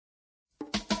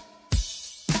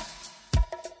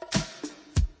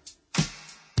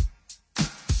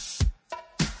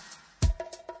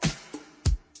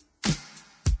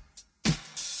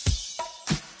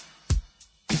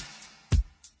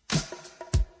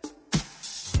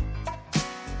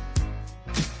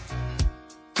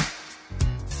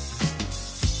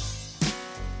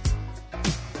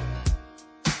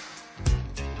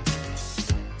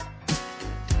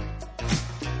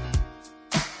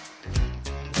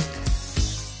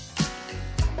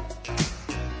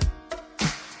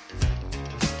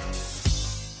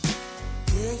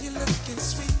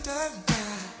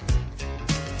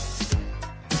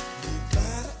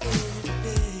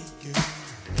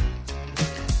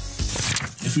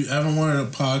If you ever wanted a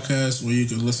podcast where you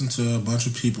could listen to a bunch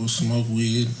of people smoke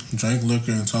weed, drink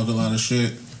liquor, and talk a lot of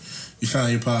shit, you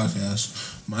found your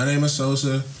podcast. My name is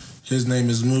Sosa. His name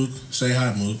is Mook. Say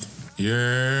hi, Mook.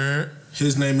 Yeah.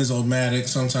 His name is Omatic.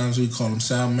 Sometimes we call him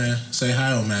Soundman. Say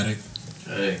hi, Omatic.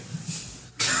 Hey.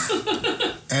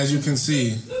 As you can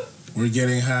see, we're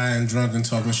getting high and drunk and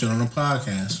talking shit on a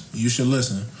podcast. You should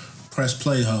listen. Press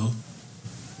play, ho.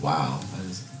 Wow.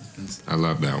 I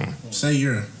love that one. Say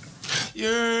you're.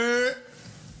 Yeah.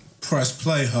 Press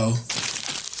play, ho. No,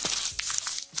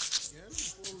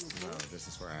 this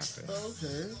is for after.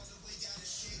 Okay.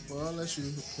 Well, I'll let you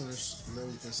finish, and then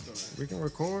we can start. We can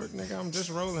record, nigga. I'm just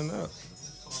rolling up.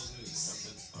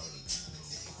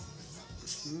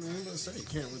 I'm gonna say you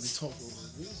can't really talk over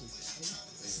the music.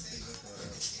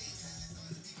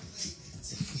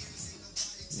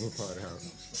 What part out?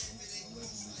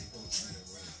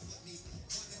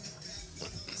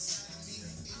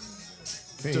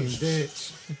 Team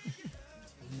ditch.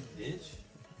 Ditch?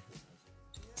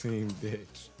 Team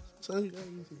ditch. So you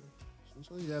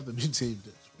have to be team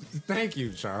ditch. Thank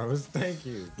you, Charles. Thank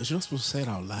you. But you're not supposed to say it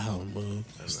out loud, bro.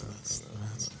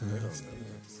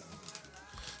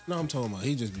 No, I'm talking about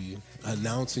he just be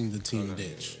announcing the team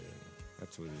ditch.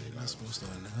 That's what it You're is. not supposed to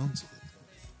announce it.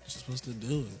 You're just supposed to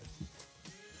do it.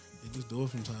 You just do it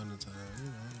from time to time. You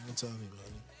know, don't tell anybody.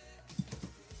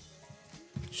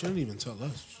 You shouldn't even tell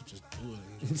us. You should just do it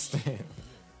and just have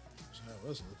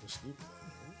us looking stupid.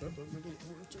 What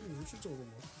you talking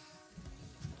about?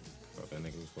 Thought that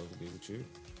nigga was supposed to be with you.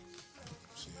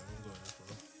 See, I don't go that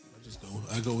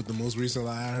far. I go with the most recent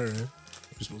lie I heard. You're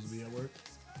supposed to be at work.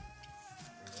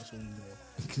 That's what you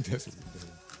do. That's what we do.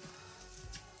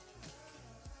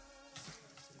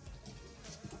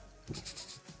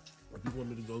 If you want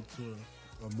me to go to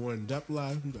a more in-depth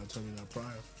lie, you gotta tell me that prior.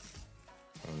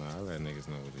 Oh no, I let niggas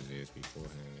know what it is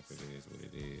beforehand if it is what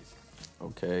it is.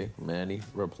 Okay, Manny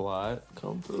replied.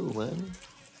 Come through, Manny.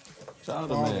 Shout out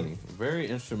to Manny. Very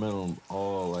instrumental in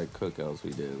all like cookouts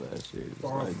we did last year. Just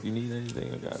like, you need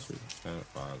anything, I got you.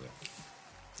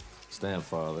 Stand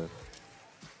father.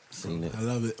 Seen it. I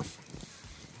love it.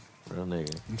 Real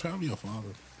nigga. I'm trying to be a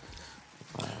father.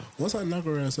 Wow. Once I knock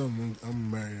her ass up, I'm gonna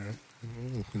marry her.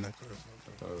 Knock her ass up.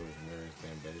 I thought it was Mary's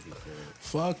damn baby kid.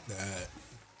 Fuck that.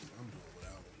 I'm doing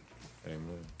without it. Hey,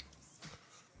 man.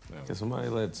 No, Can somebody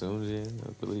let Tunes in?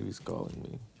 I believe he's calling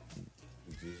me.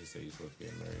 Jesus said you're supposed to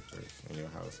get married first in your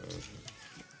household.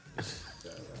 Is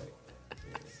that right?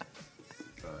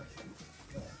 Yeah. Sorry.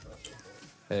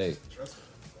 Hey.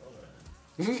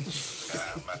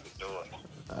 I'm about to do it.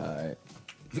 Alright.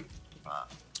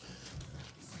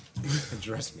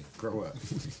 Address me. Grow up.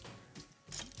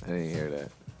 I didn't hear that.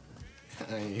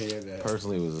 I ain't hear that.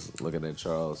 Personally was looking at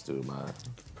Charles through my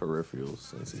peripherals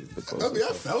since he's the I closest. mean,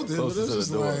 I felt it, but Closest it's to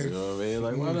just the door, like. you know what I mean?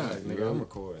 Like, why not? Nigga, I'm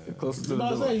recording. Closest to But I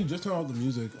the was door. saying, you just turn off the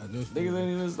music. I just. Niggas ain't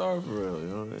even start for real, you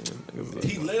know what I mean?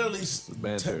 He literally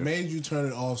banter. made you turn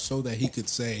it off so that he could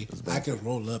say, "I can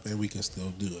roll up and we can still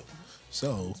do it."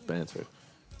 So Banter.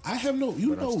 I have no. You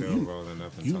But I'm know, still rolling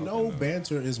up and you talking, know, though.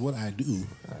 banter is what I do.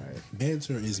 Alright.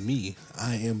 Banter is me.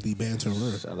 I am the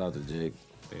banterer. Shout out to Jake.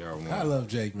 They are one. I love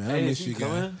Jake, man. I Hey, miss is you, he guy.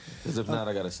 coming? Because if not,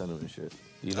 I gotta send him and shit.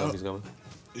 You know if he's coming?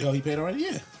 Yo, he paid already?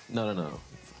 Yeah. No.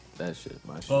 That shit,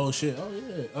 my shit. Oh shit. Oh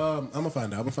yeah. I'm gonna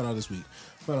find out. I'm gonna find out this week.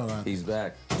 Find out. He's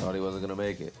back. Thought he wasn't gonna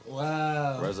make it.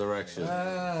 Wow. Resurrection.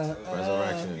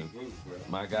 Resurrection.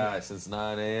 My guy since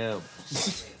 9 a.m.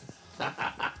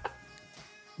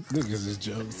 Niggas is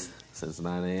jokes. Since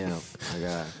 9 a.m. My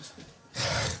guy.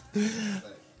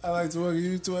 I like to welcome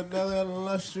you to another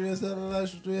illustrious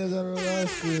episode of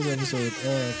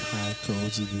High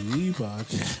Codes of the Knee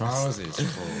Podcast. Charles is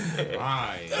full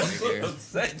ride,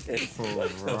 nigga.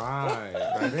 Full ride.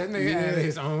 Like, that nigga had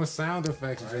his own sound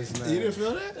effects just now. You didn't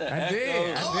feel that? I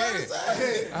did.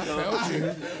 I felt you.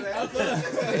 I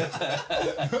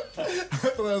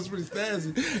thought that was pretty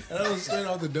snazzy. And that was straight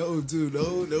off the dome too.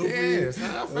 No Yes, I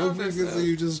no felt this. frequency.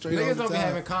 You just straight Niggas off the don't be top.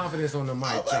 having confidence on the mic,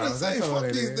 I'm about to Charles. say, That's all fuck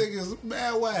it these is. niggas,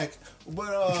 mad whack.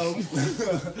 But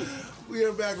we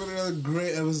are back with another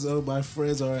great episode. My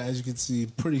friends are, as you can see,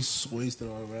 pretty wasted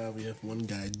all around. We have one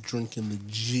guy drinking the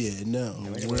gin. No, I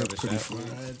get we're another pretty shot,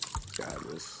 fried.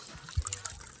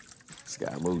 This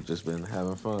guy Mook just been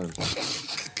having fun.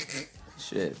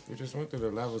 Shit. We just went through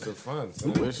the levels of fun. I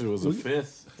Son. wish it was a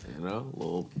fifth, you know?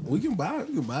 Little. We can buy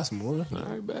some more. All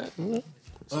right, bet.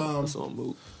 It's on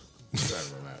Mook. You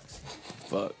gotta relax.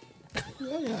 Fuck.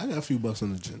 Yeah, I got a few bucks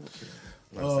on the gin.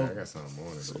 I got something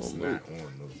on it, but it's not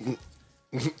on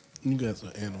though. You got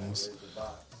some animals.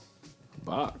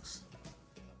 Box.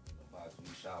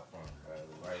 You shop from,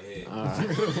 right here.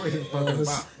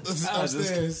 Let's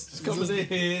upstairs. Just coming in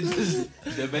here, just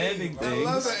demanding things.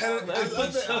 I love that.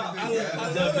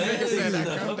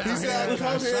 He said,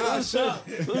 "Come here and shop."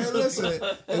 Hey, listen,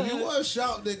 if you want to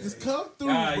shop, niggas, come through,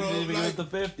 Nah, bro. you didn't even Like, get the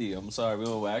 50. I'm sorry, we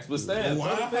don't wax, but stand.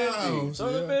 Wow. Throw the 50.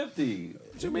 Throw the 50.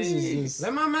 What you mean?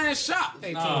 Let my man shop.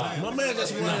 my man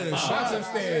just wanted to shop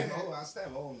instead. I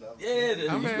stand on them. Yeah, you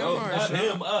man, know, I'm not alright,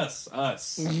 him, us.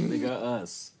 Nigga,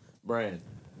 us. Brand.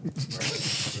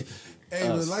 Hey,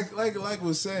 but like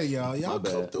was saying, y'all My come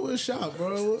bad. through and shop,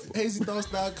 bro.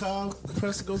 HazyThoughts.com.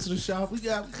 Press to go to the shop. We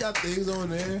got things on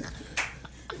there.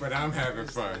 But I'm having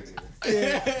fun.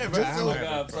 Yeah, but Oh my God,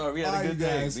 I'm sorry. We had a Alright, good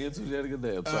day. guys. Me and Tuesday had a good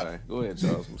day. I'm sorry. Go ahead,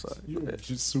 Charles. I'm sorry. Go ahead.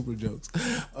 just super jokes.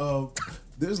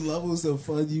 There's levels of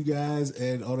fun, you guys,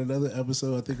 and on another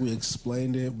episode, I think we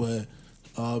explained it, but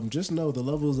just know the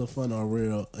levels of fun are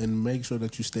real, and make sure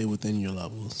that you stay within your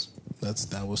levels.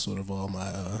 That was sort of all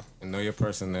my. And know your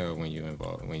personnel when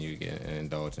you get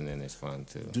indulging in this fun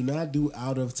too. Do not do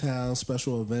out of town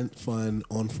special event fun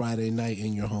on Friday night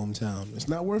in your hometown. It's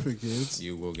not worth it, kids.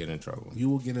 You will get in trouble.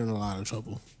 You will get in a lot of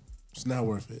trouble. It's not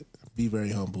worth it. Be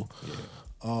very humble.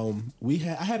 I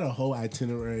had a whole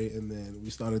itinerary, and then we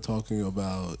started talking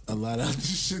about a lot of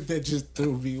shit that just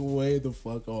threw me way the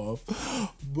fuck off.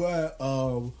 But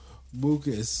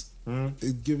Lucas,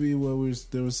 give me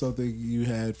there was something you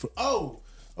had for. Oh,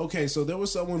 okay. So there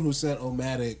was someone who sent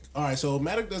Omatic. All right. So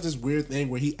Omatic does this weird thing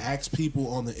where he asks people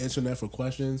on the internet for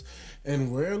questions,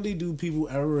 and rarely do people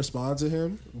ever respond to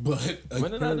him. But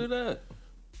When did I do that?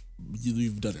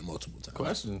 You've done it multiple times.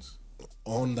 Questions.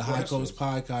 On the High Coast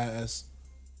Podcast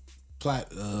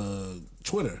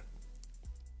Twitter.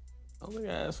 I don't think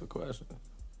I asked for questions.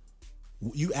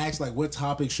 You asked like, what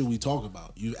topic should we talk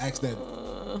about? You asked that.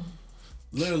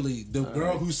 Literally, the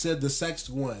girl who said the sex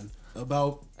one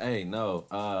about. Hey,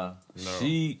 no.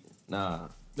 She, nah.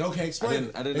 Okay, explain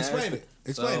it. I didn't explain ask it. it.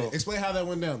 Explain So- it. Explain how that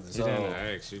went down. Then. She didn't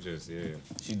ask. She just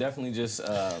She definitely just,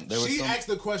 there was She some... asked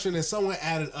the question and someone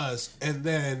added us, and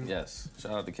then Yes.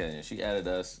 Shout out to Kenya. She added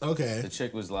us. Okay. The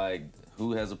chick was like,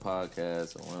 who has a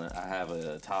podcast? I have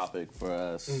a topic for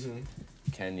us. Mm-hmm.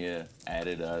 Kenya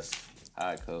added us.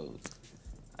 High Codes.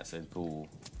 I said, cool.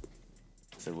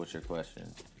 I said, what's your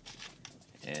question?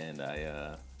 And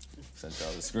I sent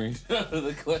y'all the screenshot of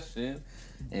the question.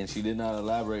 And she did not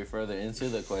elaborate further into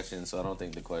the question, so I don't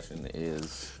think the question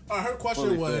is. her question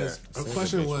fully was. fair. Her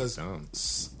question was. dumb.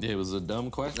 Yeah, it was a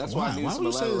dumb question. That's why I Why? needed Why some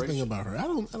would you say this elaboration. thing about her? I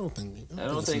don't think. I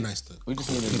don't it's think nice to. we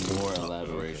just needed more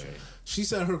elaboration. She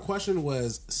said her question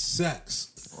was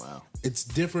sex. Wow. It's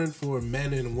different for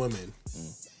men and women.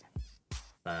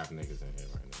 5 niggas in here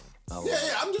right now. Yeah,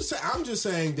 I'm just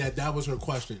saying that was her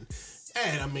question,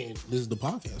 and I mean this is the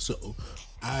podcast, so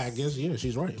I guess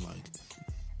she's right. Like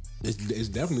it's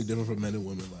definitely different for men and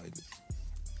women. Like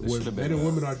should've men been and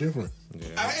women are different.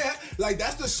 Yeah. Like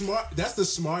that's the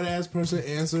smart ass person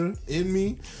answer in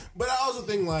me, but I also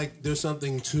think like there's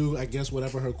something to I guess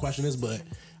whatever her question is, but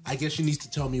I guess she needs to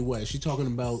tell me what is she talking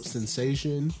about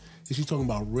sensation? Is she talking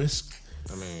about risk?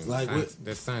 I mean, Like,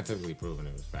 that's scientifically proven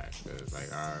it was fact. Because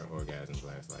like our orgasms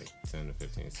last like 10 to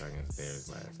 15 seconds. Theirs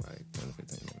last like 10 to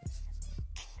 15 minutes.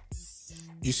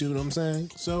 You see what I'm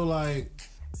saying? So like,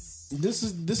 this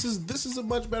is a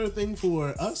much better thing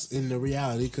for us in the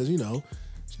reality because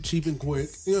cheap and quick.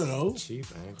 Cheap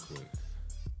and quick.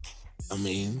 I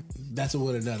mean that's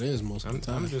what a nut is most of the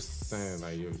time. I'm just saying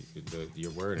like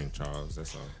your wording, Charles.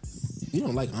 That's all. You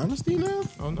don't like honesty now?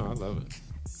 Oh no, I love it.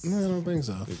 No, I don't think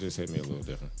so. It just hit me a little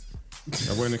different. I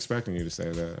wasn't expecting you to say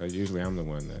that. Usually I'm the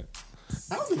one that.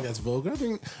 I don't think that's vulgar.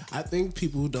 I think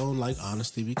people don't like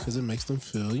honesty because it makes them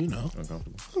feel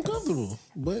uncomfortable.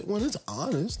 But when it's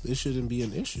honest, it shouldn't be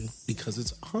an issue because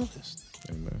it's honest.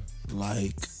 Amen.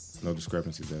 Like No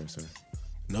discrepancies there, sir.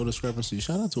 No Discrepancies.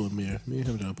 Shout out to Amir. Me and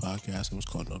him did a podcast. It was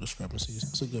called No Discrepancies.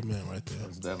 That's a good man right there.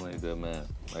 It's definitely a good man.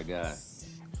 That guy.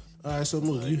 All right, so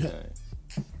Mook,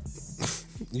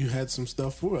 you had some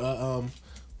stuff for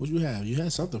what you have? You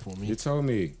had something for me. You told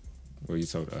me, well, you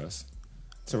told us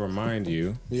to remind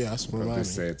you Yes, of remind me.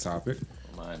 this said topic.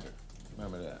 Reminder.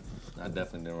 Remember that. I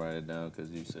definitely didn't write it down because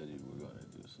you said you were going to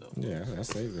do so. Yeah, I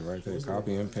saved it right there.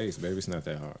 Copy and paste, baby. It's not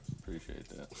that hard. Appreciate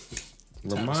that.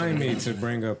 Remind me to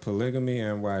bring up polygamy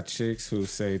and why chicks who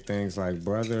say things like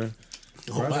brother,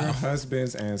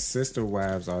 husbands, and sister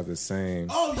wives are the same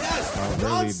Oh yes, are really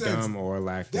nonsense. dumb or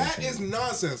lack That thinking. is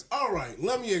nonsense. All right,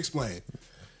 let me explain.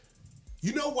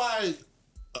 You know why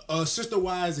sister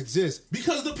wives exist?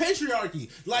 Because of the patriarchy.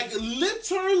 Like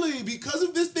literally, because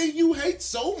of this thing you hate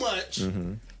so much.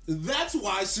 That's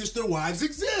why sister wives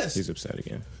exist. He's upset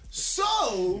again.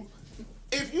 So,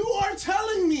 if you are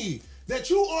telling me that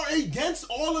you are against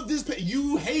all of this.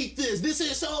 You hate this. This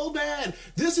is so bad.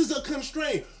 This is a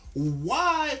constraint.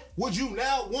 Why would you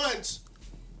now want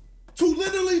to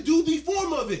literally do the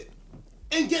form of it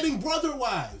and getting brother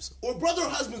wives or brother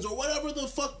husbands or whatever the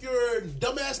fuck your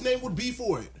dumbass name would be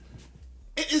for it?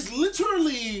 It is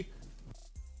literally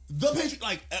the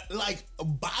like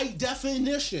by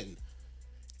definition.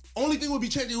 Only thing would be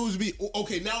changing would be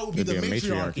okay. Now it would be the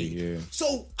matriarchy. Yeah.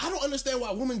 So I don't understand why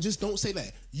women just don't say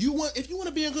that. If you want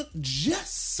to be in control,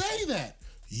 just say that.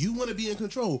 You want to be in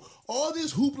control. All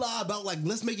this hoopla about like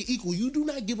let's make it equal. You do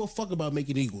not give a fuck about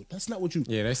making it equal. That's not what you.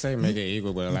 Yeah, they say make it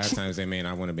equal, but a lot of times they mean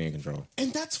I want to be in control.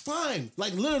 And that's fine.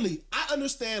 Like literally, I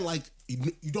understand. Like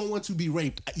you don't want to be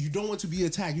raped. You don't want to be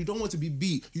attacked. You don't want to be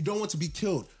beat. You don't want to be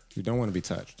killed. You don't want to be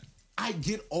touched. I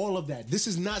get all of that. This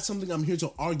is not something I'm here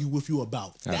to argue with you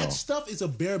about. That stuff is a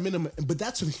bare minimum, but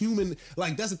that's a human,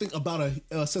 like that's the thing about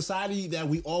a society that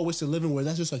we all wish to live in where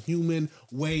that's just a human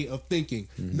way of thinking.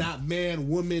 Mm-hmm. Not man,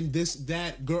 woman, this,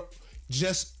 that, girl.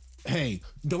 Just, hey,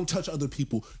 don't touch other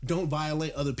people. Don't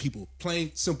violate other people.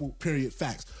 Plain, simple, period,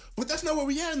 facts. But that's not where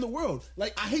we at in the world.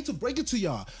 Like, I hate to break it to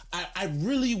y'all. I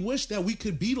really wish that we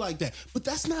could be like that. But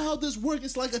that's not how this works.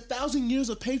 It's like 1,000 years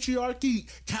of patriarchy,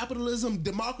 capitalism,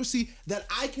 democracy that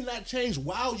I cannot change.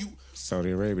 Wow,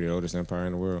 Saudi Arabia, the oldest empire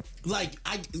in the world. Like,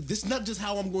 this is not just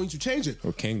how I'm going to change it.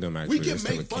 Well, kingdom, actually. We can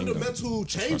make fundamental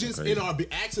changes in our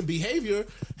acts and behavior,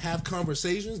 have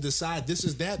conversations, decide this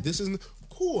is that, this is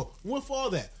cool. We're for all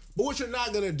that. But what you're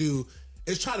not going to do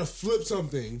is try to flip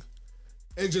something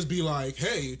and just be like,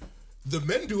 hey, the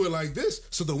men do it like this,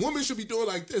 so the woman should be doing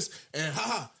like this, and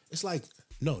haha. It's like,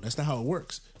 no, that's not how it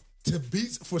works.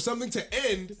 For something to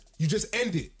end, you just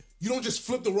end it. You don't just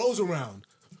flip the roles around.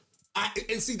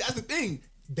 And see, that's the thing.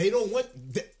 They don't want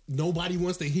nobody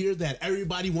wants to hear that.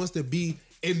 Everybody wants to be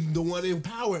in the one in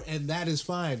power, and that is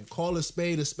fine. Call a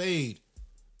spade a spade.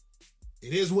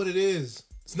 It is what it is.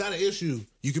 It's not an issue.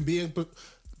 You can be in.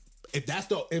 If that's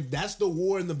the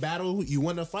war and the battle you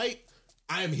want to fight,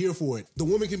 I am here for it. The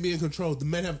women can be in control. The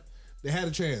men had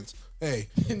a chance. Hey,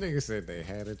 nigga said they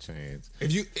had a chance.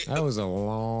 That was a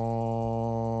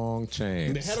long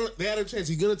chance. They had a chance.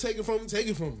 You gonna take it from them? Take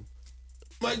it from them.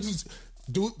 Like, just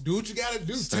do what you gotta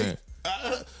do.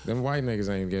 Them white niggas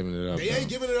ain't giving it up. They ain't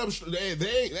giving it up.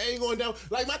 They ain't going down.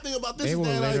 Like, my thing about this they is will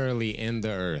that literally end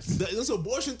the earth. This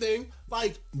abortion thing,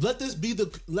 like, let this be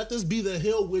the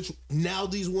hill which now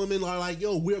these women are like,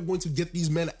 yo, we're going to get these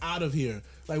men out of here.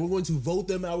 Like, we're going to vote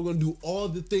them out. We're going to do all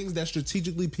the things that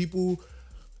strategically people,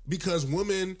 because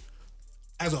women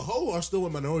as a whole are still a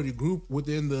minority group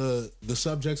within the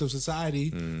subjects of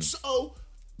society. So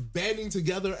banding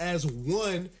together as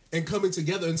one and coming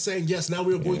together and saying, yes, now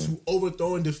we're going to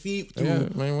overthrow and defeat.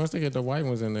 Once they get the white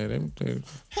ones in there,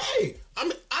 hey,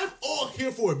 I'm all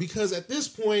here for it, because at this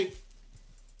point,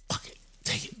 okay,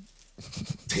 take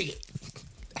it,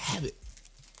 have it.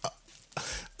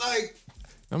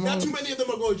 Not too many of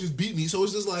them are going to just beat me, so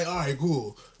it's just like, all right,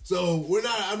 cool. So we're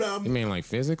not. I'm not. You mean like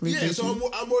physically? Yeah. So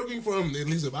I'm working from, at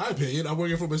least in my opinion, I'm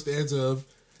working from a stance of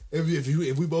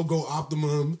if we both go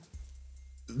optimum.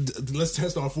 Let's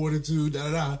test our fortitude.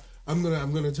 I'm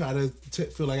gonna try to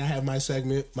feel like I have my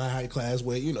segment, my high class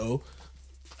way.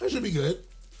 I should be good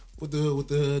with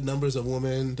the numbers of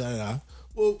women.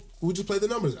 Well, we just play the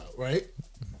numbers out, right?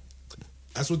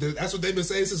 That's what they've been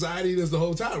saying. Society is the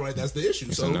whole time, right? That's the issue.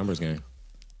 It's a numbers game.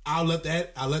 I'll let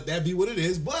that be what it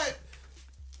is, but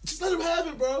just let them have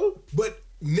it, bro. But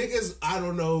niggas, I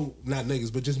don't know, not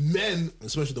niggas, but just men,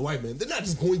 especially the white men, they're not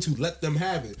just going to let them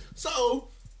have it. So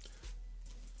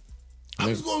I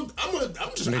might hope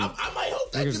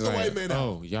that gets the white man out.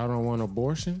 Oh, y'all don't want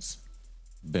abortions?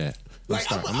 Bet. I'm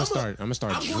gonna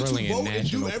start drilling in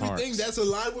national parks. Everything that's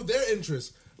aligned with their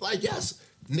interests. Like, yes,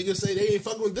 niggas say they ain't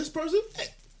fucking with this person. Hey,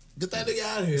 get that nigga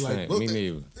out of here. Like, me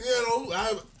neither.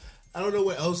 I don't know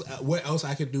what else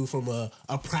I could do from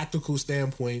a practical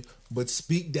standpoint, but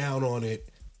speak down on it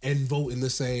and vote in the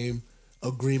same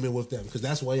agreement with them, because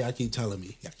that's why y'all keep telling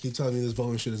me. Y'all keep telling me this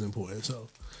voting shit is important. So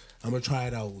I'm gonna try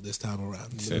it out this time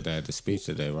around. You said that at the speech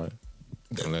today, right?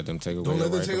 Don't let them take away. Don't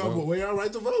let them take away our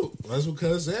right to vote. That's what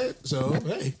Cuz said. So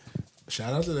hey,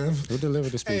 shout out to them. Who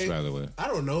delivered the speech, by the way? I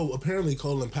don't know. Apparently,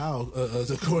 Colin Powell,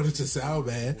 according to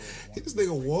Soundman, this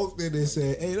nigga walked in and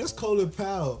said, "Hey, that's Colin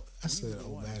Powell." I said,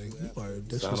 "Oh man, you are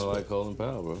disrespectful." Sounded like Colin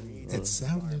Powell, bro. It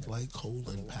sounded like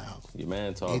Colin Powell. Your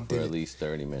man talked for at least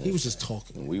 30 minutes. He was just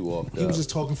talking. And we walked up. He was just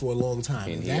talking for a long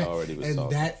time. And he already was talking.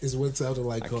 And that is what sounded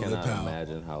like Colin Powell. I cannot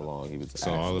imagine how long he was.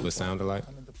 So all of it sounded like.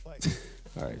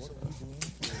 All right. So.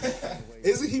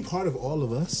 Isn't he part of all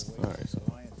of us? All right. So.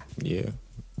 Yeah,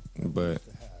 but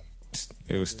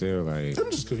it was still like I'm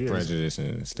just curious. prejudice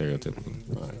and stereotypical.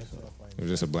 It was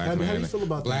just a black How do man. you feel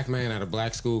about black that? man at a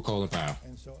black school, Colin Powell.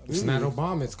 It's not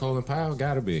Obama. It's Colin Powell.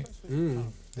 Gotta be.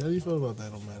 How do you feel about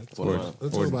that, Omatic? Let's Or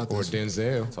talk about this.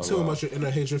 Denzel. Tell me about your inner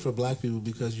hatred for black people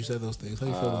because you said those things. How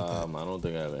you feel about that? I don't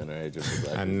think I have inner hatred for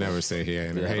black I people. never say he had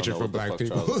any I don't hatred know for what the black fuck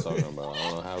people. Charles was talking about. I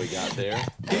don't know how he got there.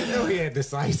 You know he had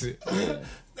decisive.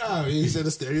 Nah, he said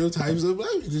the stereotypes of black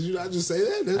people. Did you not just say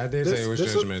that? I did say it was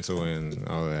There's judgmental and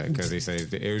all that because he said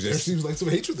it was There just. seems like some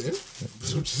hatred there.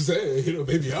 So I'm just saying,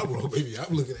 maybe I'm wrong. Maybe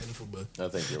I'm looking at it from a... I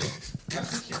think you're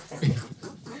wrong.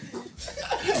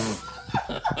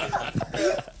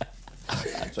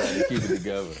 Trying to keep it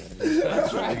together.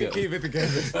 Trying to keep it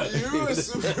together. You were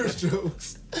super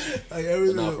jokes. Like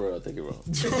everything. No, for real, I think you're wrong.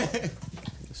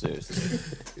 Seriously.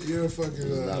 You're a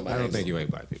fucking... Not I don't think you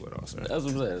hate black people at all, sir. That's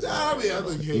what I'm saying. I mean, I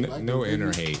think you hate black No people.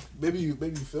 inner hate. Maybe you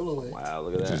feel away. Wow,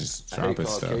 look at that. Just I hate dropping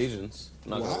stuff. Caucasians. I'm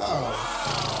not gonna lie.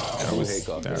 Wow. I do hate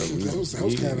Caucasians. That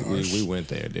was kinda harsh. We went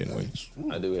there, didn't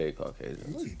we? I do hate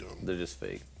Caucasians. No, you don't. They're just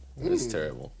fake. It's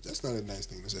terrible. That's not a nice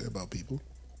thing to say about people.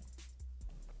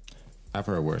 I've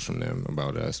heard worse from them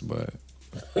about us, but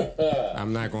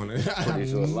I'm not going to. I'm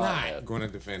sure a lot not have. going to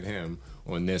defend him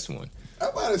on this one. I'm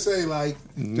about to say, like,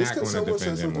 Not just because gonna someone defend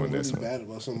says him something on this really one. bad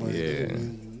about somebody, Yeah. doesn't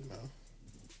mean,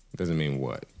 Doesn't mean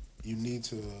what. you need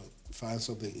to find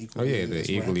something equally. Oh, yeah, to as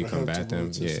equally right for him combat to them,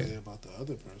 want to yeah. say about the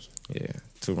other person. Yeah,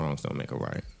 two wrongs don't make a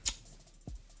right.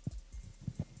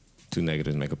 Two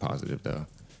negatives make a positive, though.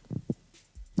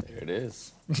 There it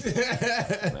is.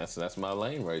 That's my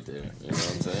lane right there. You know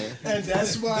what I'm saying? And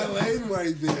that's my lane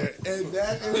right there. And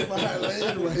that is my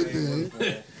lane right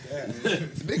there.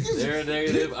 Niggas, They're a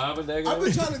negative. I'm a negative. I've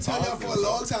been trying to tell y'all for a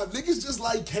long time. Niggas just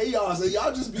like chaos, and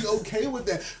y'all just be okay with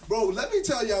that, bro. Let me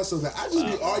tell y'all something. I just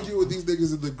be arguing with these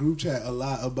niggas in the group chat a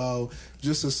lot about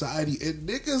just society, and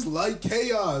niggas like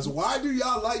chaos. Why do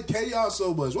y'all like chaos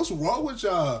so much? What's wrong with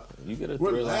y'all? You get a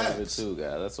thrill out of it Relax. too,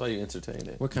 guy. That's why you entertain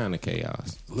it. What kind of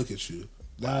chaos? Look at you.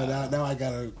 Now I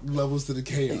got levels to the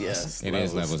chaos. Yes, It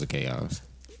is levels of chaos.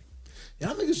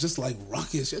 Y'all niggas just like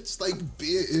ruckus. Y'all just like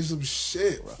being in some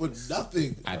shit for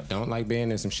nothing. I don't like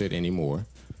being in some shit anymore.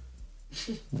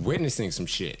 Witnessing some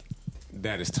shit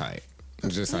that is tight.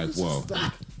 It's just like, whoa,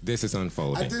 this is I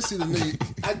unfolding. did see the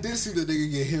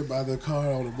nigga get hit by the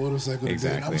car on a motorcycle.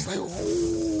 Today, and I was like,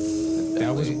 oh.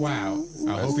 That was wild.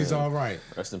 I hope he's all right.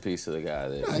 Rest in peace to the guy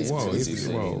that. Nice.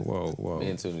 Whoa. Me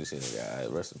and Tony seen the guy.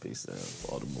 Rest in peace to him.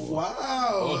 Baltimore.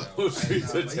 Wow.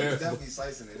 Streets are terrible. Definitely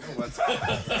slicing it. No one time.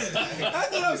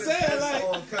 That's what I'm saying. Like,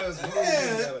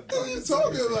 yeah, what are you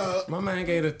talking about? My man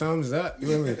gave a thumbs up. You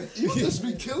feel me? You just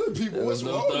be killing people. There What's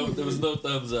was, wrong no with there was you? no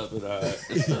thumbs up in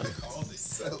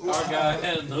our guy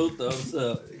had no thumbs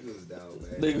up.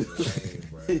 Nigga.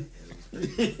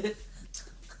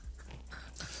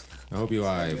 I hope you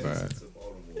alright, bro.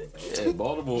 Yeah,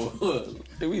 Baltimore.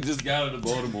 We just got into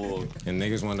Baltimore. And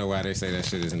niggas wonder why they say that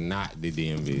shit is not the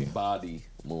DMV. Body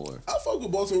more. I fuck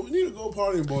with Baltimore. We need to go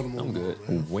party in Baltimore. I'm good.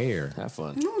 Man. Where? Have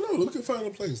fun. No, we can find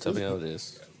a place. Tell me how it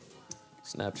is.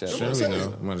 Snapchat. Shirley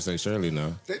know. I'm about to say Shirley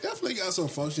know. They definitely got some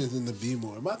functions in the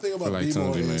B-More. My thing about Feel like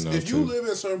B-More Tonji may is know, if you too. live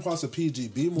in certain parts of PG,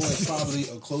 B-More is probably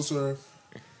a closer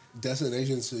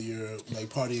destination to your like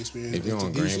party experience. If you're than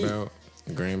on to DC.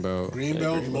 Greenbelt.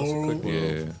 Greenbelt, Laurel,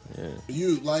 Yeah.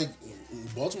 you like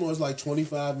Baltimore is like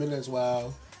 25 minutes,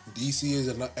 while DC is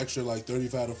an extra like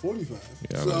 35 to 45.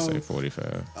 Yeah, I was gonna say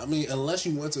 45. I mean, unless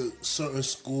you went to certain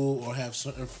school or have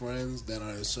certain friends that are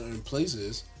in certain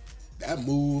places, that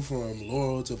move from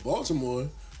Laurel to Baltimore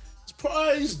is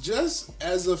probably just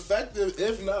as effective,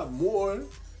 if not more,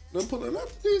 than pulling up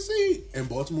to DC. And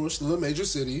Baltimore is still a major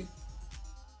city.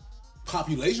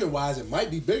 Population-wise, it might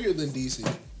be bigger than DC.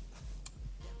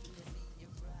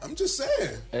 I'm just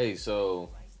saying. Hey, so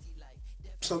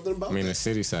Something about I mean, that. the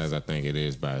city size, I think it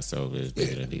is by itself is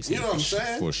bigger than DC. You know what I'm for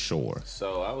saying? For sure.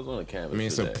 I was on a campus I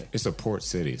mean, today. it's a port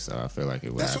city, so I feel like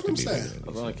it would That's have what to I'm be saying. bigger I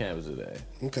than was on a DC. campus today.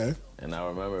 Okay. And I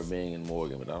remember being in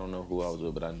Morgan, but I don't know who I was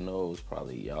with, but I know it was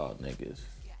probably y'all niggas.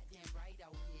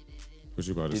 What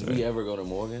you about to Did say? we ever go to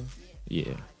Morgan?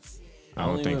 Yeah. I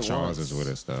only don't think went Charles once. is with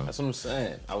us, though. That's what I'm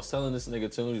saying. I was telling this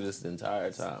nigga Tony this the entire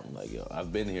time. Like, yo,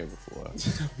 I've been here before.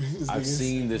 I've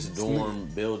seen this dorm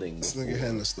building This before. nigga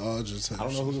had nostalgia type I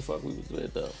don't know who shit. the fuck we was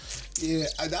with, though. Yeah,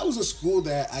 that was a school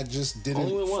that I just didn't.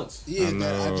 Only went once. Yeah, I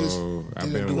that I just know. I've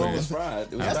didn't been do with- all It's the- fried. It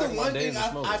was That's back the in my one days thing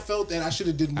of smoking. I felt that I should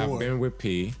have did more. I've been with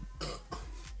P.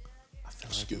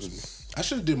 Excuse me. I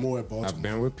should have did more at Baltimore. I've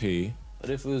been with P. But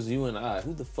if it was you and I,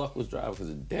 who the fuck was driving? Because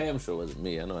it damn sure wasn't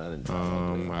me. I know I didn't drive.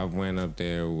 all day. I went up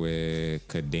there with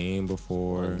Kadeem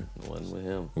before, One with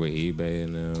him. with eBay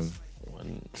and them.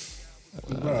 One.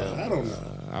 Bro, I don't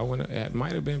know. I went. It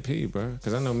might have been P, bro,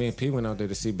 because I know me and P went out there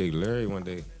to see Big Larry one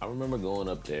day, I remember going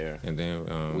up there. and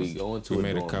then We go into we a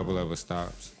made a dorm couple room. of us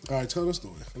stops. All right, tell the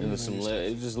story. And there's some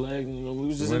leg, just leg. You know, we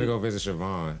was We just went in to go visit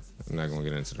Siobhan. I'm not gonna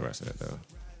get into the rest of that though.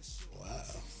 Wow.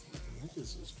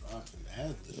 Niggas is dropping We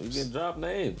ad-libs. can drop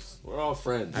names. We're all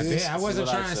friends. I did. I wasn't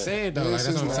what I trying to say. say it though. Like This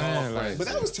that's is what I'm not saying. Like But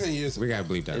that was 10 years ago. we gotta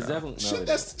bleep that It's out. definitely Shit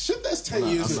that's 10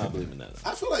 years I'm ago. not believing that.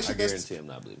 I feel like I shit that's... guarantee I'm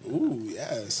not believing. Ooh,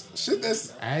 yes. Shit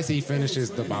that's... As he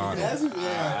finishes the bottle.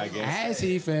 I guess As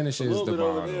he a finishes little the bit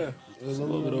over bottle. there. There's a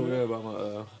little bit over there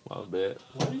by my bed.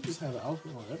 Why do you just have an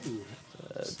outfit on everywhere?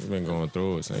 He's been going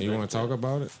through it. So you want to talk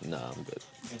about it? Nah, I'm good.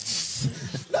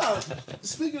 No,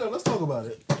 speaking of, let's talk about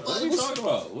it. What are you talking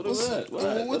about? What is that?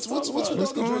 What? What's Let's talk with about all it.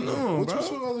 the going drinking? on, What's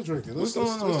bro? with all the drinking? What's going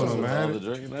talk on, about it. man? All the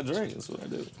drinking, I drink. That's what I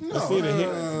do. No, I see the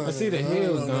heel. I see the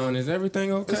heels gone. Is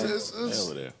everything okay? Stay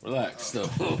over there. Relax. No.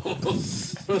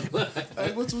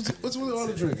 Hey, what's with all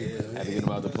the drinking? Had to get him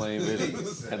out the plane, video.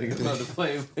 Had to get him out the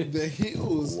plane. The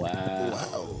heels. Wow.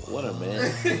 What a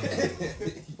man.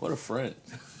 What a friend.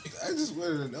 I just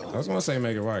wanted to I know. was gonna say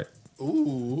make it right.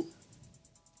 Ooh,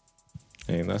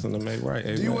 Ain't nothing to make right.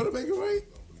 do you want to make it right?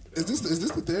 Is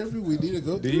this the therapy we need to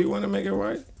go Do through? you want to make it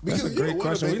right? That's Because a you great don't wanna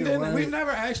question. make it right. We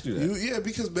never asked you that. Yeah,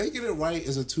 because making it right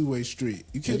is a two-way street.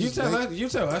 You can't You just tell make, us. You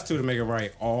tell us two to make it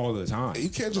right all the time. you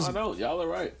can't just. I know. Y'all are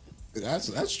right.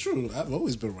 That's true. I've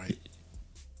always been right.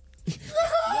 Y'all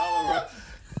are right.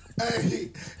 Hey,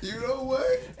 you know what?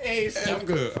 Hey, I'm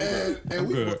good. And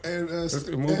we good. and Let's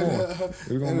move on.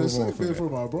 We're gonna and move a on segment from that.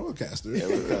 from our broadcaster. Yeah,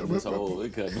 we cut this whole. We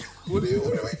cut. What do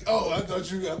we? Oh, I thought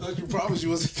you promised you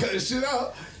wasn't cutting shit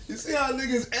out. You see how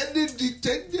niggas ended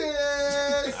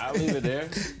detective? I'll leave it there.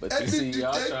 But you And see, the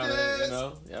y'all trying to,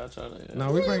 detectives. y'all trying to.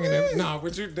 No, we bringing it. No,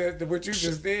 what you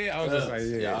just did, I was just like,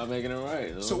 yeah. Y'all making it right.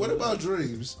 You know? So what about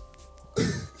dreams?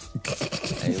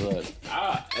 Hey, look.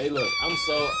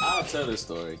 I'll tell this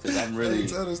story because I'm really. Hey,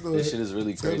 tell the story. This shit is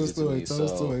really Tell crazy the story. to me. Tell the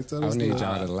So story. Tell I the need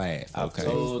story. y'all to laugh. I've Okay.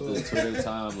 told the Twitter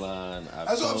timeline.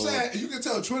 That's what I'm saying. You can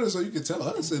tell Twitter, so you can tell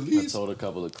us at least. I told a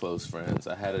couple of close friends.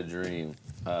 I had a dream.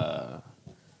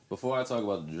 Before I talk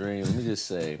about the dream, let me just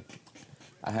say,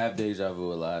 I have deja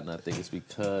vu a lot, and I think it's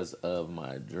because of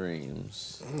my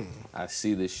dreams. I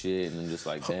see this shit, and I'm just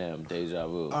like, damn, deja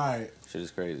vu. All right. Shit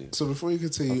is crazy. So before you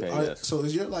continue, Okay, all right, yes. so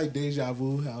is your like deja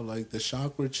vu how like the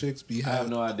chakra chicks be I have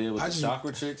no idea what I the just-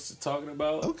 chakra chicks are talking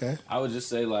about. Okay. I would just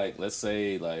say, like, let's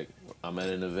say, like, I'm at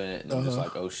an event, and I'm just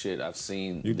like, oh shit, I've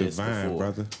seen You this divine, before.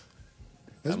 brother.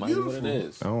 That's That might be beautiful. what it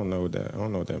is. I don't know that. I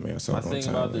don't know what that man. So My thing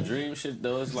about the dream shit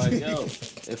though is like, yo,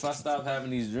 if I stop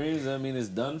having these dreams, I mean it's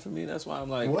done for me. That's why I'm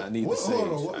like, What? I need What? the sage. Hold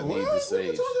on. What? I What? need the What are you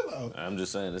sage. talking about? I'm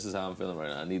just saying, this is how I'm feeling right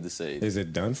now. I need the sage. Is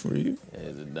it done for you?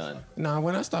 Is it done? Nah,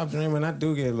 when I stop dreaming, I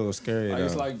do get a little scary. Like, though.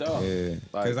 it's like, dog, Yeah,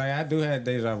 like- because I do have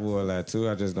deja vu a lot too.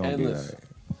 I just don't Endless. be like.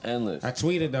 Endless. I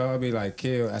tweeted though. I'll be like,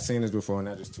 "Kill." I seen this before, and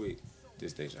I just tweet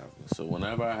this deja vu. So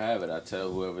whenever I have it, I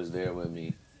tell whoever's there with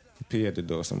me, P at the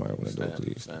door. Somebody open the door, snap,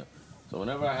 please. snap. So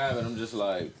whenever I have it, I'm just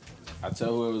like, I tell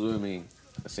whoever's with me,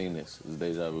 I seen this. This is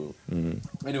deja vu.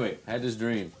 Anyway, had this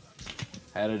dream.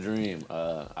 Had a dream.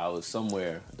 I was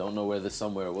somewhere. Don't know where the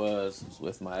somewhere was. Was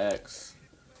with my ex,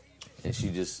 and she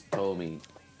just told me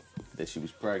that she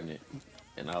was pregnant.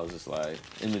 And I was just like,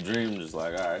 in the dream, just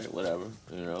like, all right, whatever.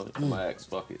 You know, my ex,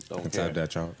 fuck it, don't care. Type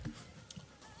that, y'all.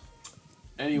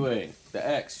 Anyway, the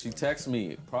ex, she texted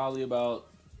me probably about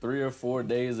 3 or 4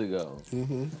 days ago.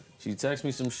 She texted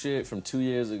me some shit from 2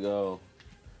 years ago,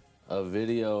 a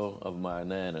video of my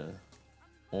nana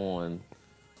on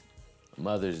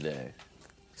Mother's Day,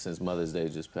 since Mother's Day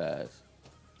just passed.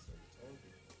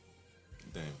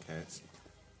 Damn cats.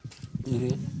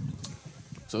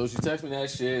 So she texted me that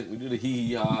shit. We do the hee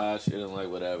hee ha ha shit and like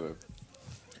whatever.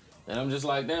 And I'm just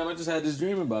like, damn, I just had this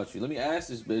dream about you. Let me ask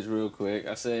this bitch real quick.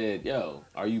 I said, yo,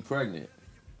 are you pregnant?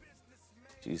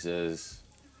 She says,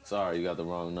 sorry, you got the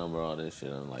wrong number, all this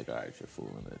shit. I'm like, all right, you're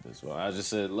fooling at this point. I just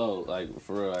said, Lo, like,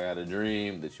 for real, I had a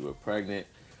dream that you were pregnant.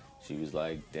 She was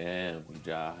like, damn, you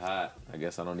jaw hot. I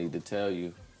guess I don't need to tell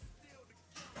you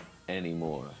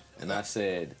anymore. And I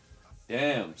said,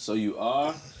 damn, so you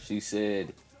are? She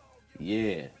said,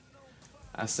 yeah.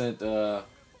 I sent a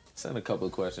couple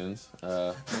of questions. I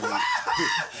love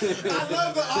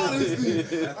the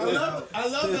honesty. I love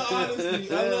the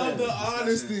honesty. I love the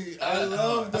honesty. I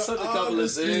love the I sent a couple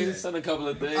honesty. of things.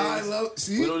 I love.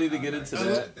 See, We don't need to get into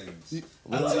that.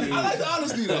 I like the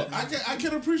honesty though. I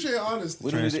can appreciate honesty.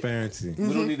 We don't need to, Transparency.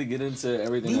 we don't need to get into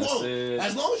everything You I won't. said.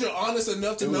 As long as you're honest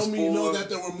enough to It know was me, you know four- that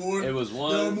there were more. it was There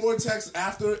one- were more texts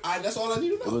after. That's all I need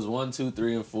to know. It was 1, 2,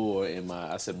 3, and 4 in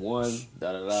my. I said 1,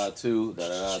 da da da, 2, da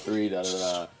da da, 3, da da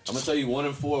da. I'm gonna tell you 1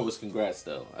 and 4 was congrats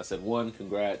though. I said 1,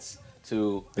 congrats.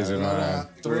 2, Is it not?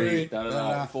 3,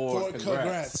 4,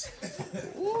 congrats.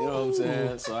 You know what I'm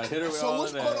saying? So I hit her with So all which,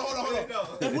 of that. hold on.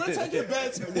 If we're taking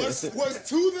bets, was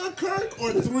 2 the Kirk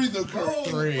or 3 the Kirk?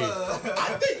 3.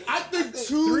 I think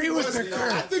 2 3 was the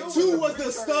Kirk. I think 2 was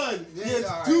the stud.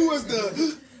 Yeah, 2 was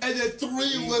the, and then 3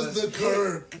 was the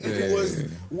Kirk.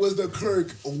 Was the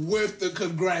Kirk with the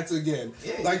congrats again?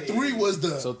 Like 3 was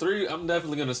the. So 3, I'm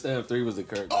definitely gonna stamp 3 was the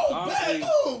Kirk. man,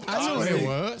 I know it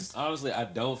was. Honestly, I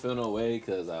don't feel no way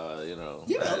because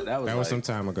that was some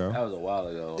time ago. That was a while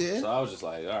ago. Yeah. So I was just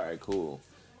like, all right, cool.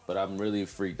 But I'm really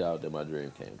freaked out that my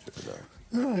dream came true though.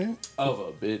 All right. Of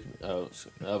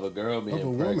a girl being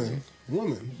Of a pregnant.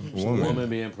 woman.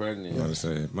 Being pregnant. I was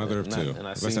say mother of 2.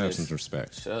 Let's have some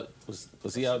respect.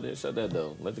 Was he out there? Shut that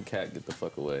door. Let the cat get the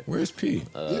fuck away. Where's P?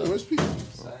 Where's Pete?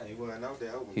 He wasn't out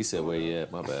there. He said, "Where you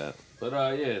at?" My bad. But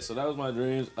yeah, so that was my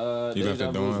dreams. You left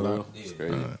the door unlocked? It's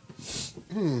crazy.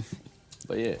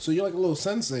 But yeah, So you're like a little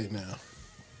sensei now.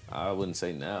 I wouldn't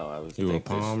say now. I would. You a think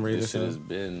palm reader, This shit son? has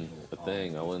been a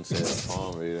thing. I wouldn't say a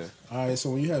palm reader. All right. So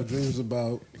when you have dreams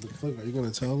about the click, are you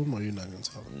gonna tell them or you're not gonna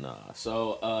tell them? Nah.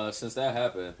 So since that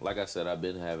happened, like I said, I've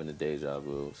been having a deja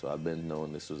vu. So I've been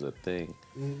knowing this was a thing.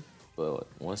 But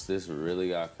once this really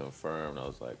got confirmed, I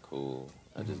was like, cool.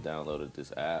 I just downloaded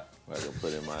this app where I can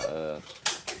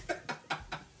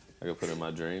put in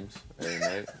my dreams every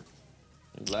night.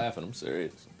 You laughing? I'm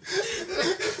serious.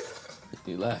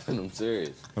 You laughing? I'm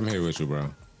serious. I'm here with you, bro.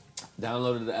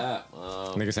 Downloaded the app.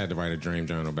 Niggas had to write a dream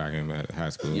journal back in high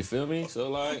school. You feel me?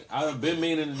 So like, I've been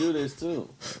meaning to do this too.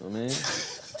 I mean,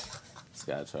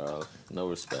 Scott Charles, no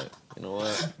respect. You know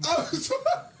what?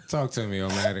 Talk to me,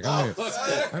 Omatic.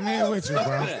 I'm here with you,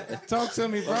 bro. Talk to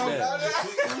me, bro.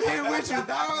 I'm here with you,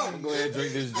 dog. Go ahead and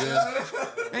drink this gin.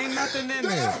 Ain't nothing in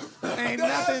there. Ain't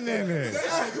nothing in there.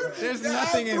 There's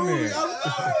nothing in there.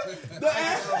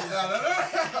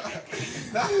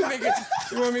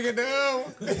 You want me to get down?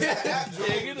 Yeah,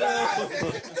 get up.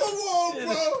 Come on,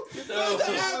 bro. The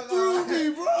app threw me,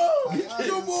 bro.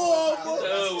 Come on, bro.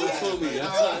 Oh, me.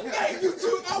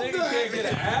 Nigga can't get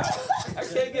an app. I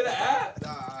can't get an app.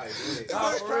 I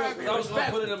was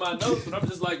gonna put it in my notes, but I'm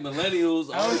just like millennials.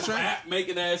 App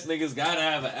making ass niggas gotta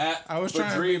have an app. I was for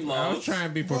dream I was logs. trying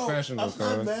to be professional, I'm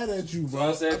not cuz. mad at you,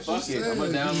 bro. So I said, fuck it. I'm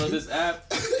gonna download this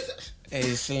app.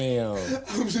 Hey, Slim.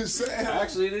 I'm just saying.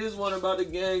 Actually, it is one about the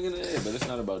gang in there, but it's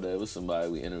not about that. It was somebody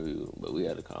we interviewed, but we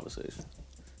had a conversation.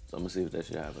 So I'm gonna see if that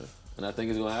shit happens. And I think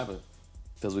it's gonna happen.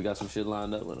 Because we got some shit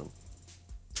lined up with them.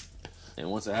 And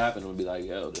once it happened, we'll be like,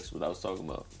 yo, this is what I was talking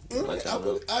about. Let y'all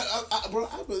know.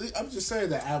 I'm just saying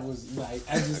that I was like,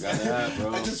 I got the app,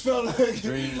 bro. I just felt like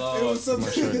Dream it logs. was something.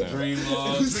 My shirt down. Dream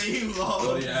logs.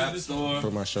 Go to your app store.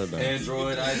 Put my shirt down.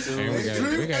 Android, Hey,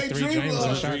 iTunes. we got 3 dreams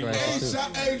and shot glasses, too.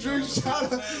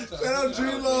 Shout out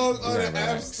Dream Log on the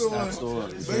App Store. App store.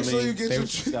 Make sure you get your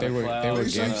It's got They a were cloud,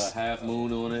 gangsters. half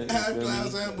moon on it. half You feel me?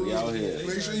 glass half We out moon. here.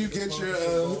 Make sure you get your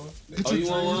Oh, you want dreams.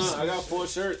 one? I got 4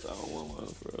 shirts. I don't want one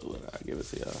for real. I give it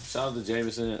to y'all. Shout out to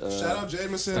Jameson. Shout out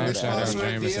Jameson. Shout out sponsor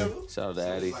Jameson. DM. Shout out to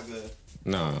Addy.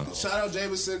 No. Shout out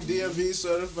Jameson, DMV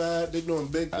certified. They doing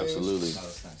big things. Absolutely.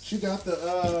 She got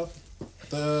the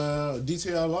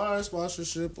DTLR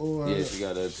sponsorship or Yeah, she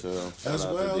got that too. Shout As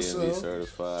out well, to DMV so-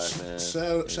 certified, man.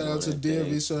 shout out to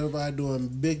DMV certified doing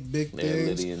big Man, things.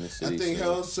 Liddy in the city. I think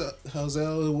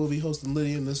Hazel will be hosting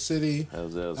Liddy in the city. I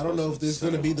don't know if this is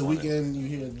going to be the weekend you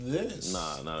hear this.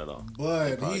 Nah, not at all.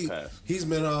 But Podcast. he's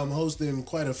been hosting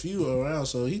quite a few around,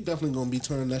 so he definitely gonna be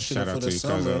turning that shit Shout up for out the to you,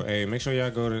 summer. Cuzzo. Hey, make sure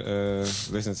y'all go to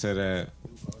listen to that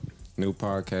new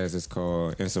podcast. It's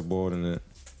called Insubordinate. You know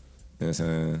what I'm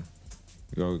saying?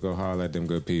 Go holler at them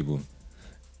good people.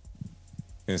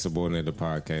 Insubordinate the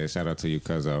podcast. Shout out to you,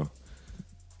 Cuzzo.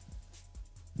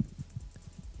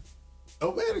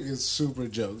 Omatic is super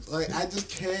jokes. Like I just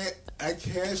can't. I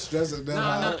can't stress it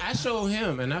enough. No, I showed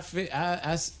him, and I Shout What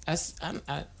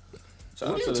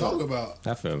out are you to talking about?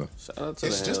 I feel him. Shout out to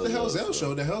It's just the Hell's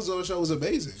show. The Hell's show was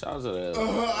amazing. Shout out to the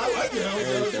I like the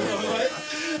Hell's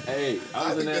show. Hey,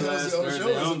 I was in think there the last Hell's Show Thursday.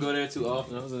 was I don't go there too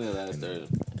often. I was in there last Thursday.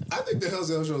 I think the Hell's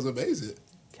show is amazing.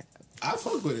 I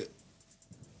fuck with it.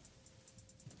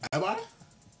 Am I?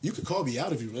 You could call me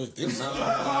out if you really think so.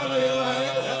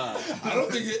 I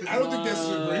don't think that's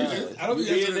egregious. I don't think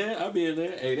be that's in there. I'll be in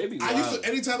there. Hey, they be wild. I used to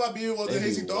anytime I be on the They be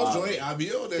Hazy Dolls wild. joint, I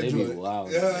be on that They be joint.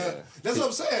 wild, Yeah, man. that's what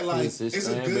I'm saying. Like His it's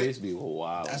a fan good. base be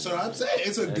wild. That's what I'm saying.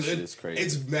 It's a That good. shit is crazy.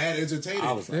 It's mad entertaining.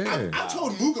 I was like, I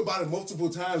told Mook about it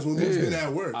multiple times when Mook's been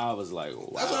at work. I was like, wow.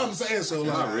 That's what I'm saying. So Am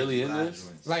I like, really in this?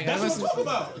 Like, that's what I'm talking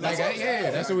about. Like,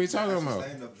 that's what we talking about.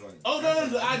 Oh no,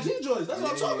 the IG joints. That's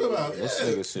what I'm talking about. This Yeah.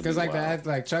 nigga should be Because like wild. that,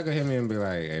 like Chuck will hit me and be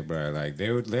like, "Hey, bro, like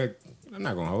they're I'm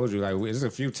not gonna hold you. Like, there's a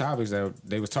few topics that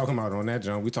they was talking about on that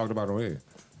jump. We talked about on here,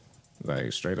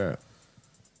 like straight up.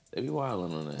 They be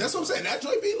wilding on that. That's what I'm saying. That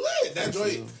joint be lit. That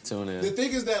joint. Tune in. The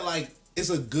thing is that like it's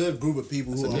a good group of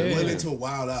people who are willing to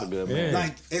wild out. Good man.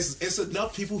 Like it's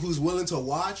enough people who's willing to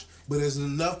watch, but there's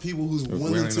enough people who's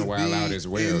willing to wild be out as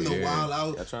well. in the wild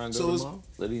out. Y'all trying to go tomorrow?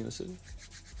 Liddy in the city?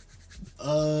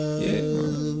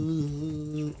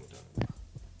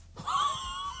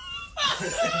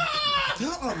 There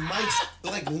are mics,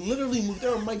 like literally,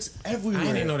 there are mics everywhere.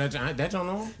 I didn't know that. That don't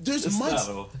know. There's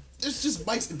mics. There's just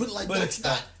mics, but like that's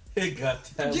not. It got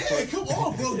that. Yeah, come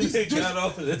on, bro. Got all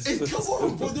this. Come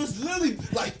on, bro. There's literally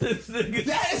like that's like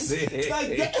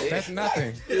That's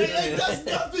nothing. That's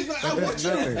nothing. Like,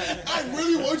 I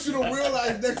really want you to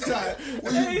realize next time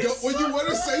when you want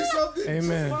to say something,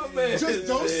 Amen. just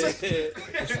don't say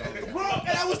it. Bro,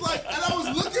 and I was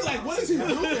looking like, what is he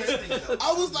doing?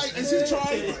 I was like, is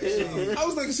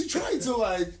he trying to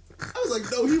like, I was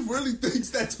like, no, he really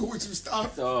thinks that's going to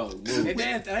stop. Dog, And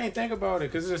then I didn't think about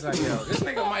it because it's just like, yo, this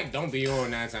nigga mic don't be on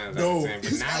 9 times out of 10,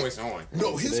 but now it's on.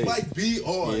 No, his mic be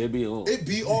on. Yeah, it be on. It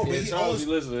be on, but he always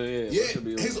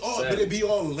his on, but it be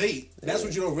on late. That's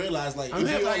what you don't realize. Like,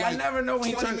 I never know when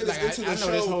he turns. Like, I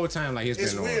know this whole time, like, it's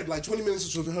been on. weird. Like 20 minutes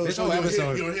into the show, This whole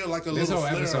episode, you'll hear like a this little whole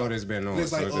flare episode up. has been on. And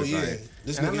it's like, so oh it's yeah, like,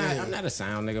 this and nigga. I'm not a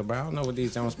sound nigga, bro. I don't know what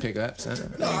these Jones pick up,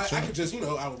 son. No, I could just,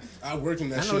 I work in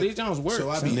that I shit. know these Jones work. So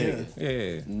I be here.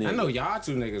 Yeah. I know y'all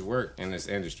two niggas work in this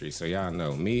industry, so y'all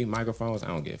know. Me, microphones, I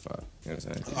don't get fucked. You know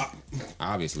what I'm saying?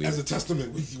 Obviously. As a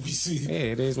testament, we see.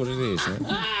 Yeah, it is what it is,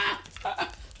 man.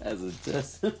 As a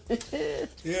testament.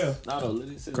 Yeah.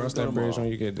 Cross that bridge when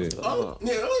you get there. Oh,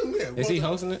 yeah. Is he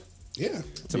hosting it? Yeah.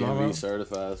 Tomorrow? DMV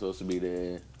certified, supposed to be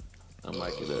there. I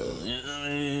might get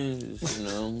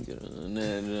get on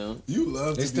that, you know. You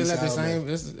love to It's be still at the sound same.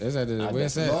 man. It's at the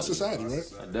where's that? Law Society, right?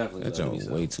 I definitely That love joint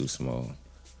me way too small.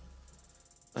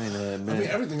 I ain't that I man. mean,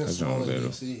 everything is That's small all in little.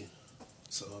 DC.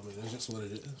 So, I mean, that's just what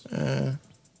it is.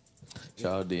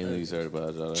 Y'all DMV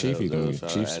certified. Y'all Chiefy Chief though,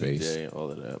 Chief space. and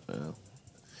all of that, man.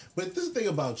 But this is the thing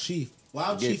about Chief.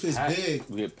 While Get Chief is packed. big,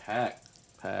 We get packed.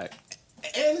 and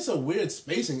it's a weird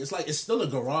spacing. It's like, it's still a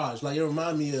garage. Like, it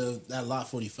remind me of that Lot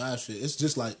 45 shit. It's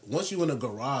just like, once you in a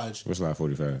garage, What's Lot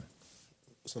 45?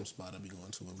 some spot I be going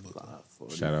to in Brooklyn.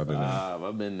 Shout out to them.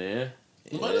 I've been there.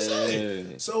 What I'm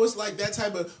saying. So it's like that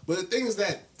type of. But the thing is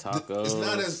that Tacos.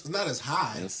 it's not as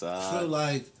high. Inside. I feel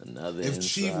like Another if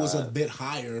Chief was a inside. bit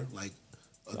higher, like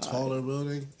a taller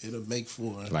building, it'll make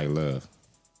for. Like love.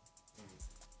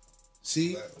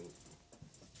 See,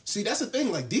 that's the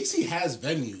thing. Like DC has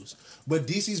venues, but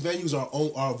DC's venues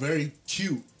are very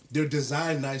cute. They're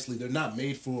designed nicely. They're not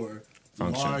made for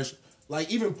Function. large. Like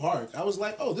even Park, I was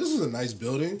like, oh, this is a nice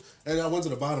building, and I went to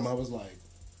the bottom. I was like,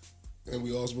 and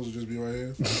we all supposed to just be right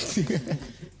here.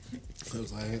 I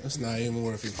was like, it's not even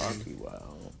worth it. G.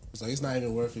 Wow. It's like, it's not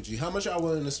even worth it. G. How much y'all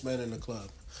willing to spend in the club?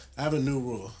 I have a new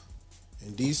rule.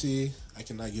 In DC, I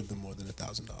cannot give them more than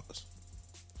 $1,000.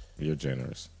 You're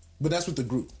generous. But that's with the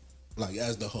group, like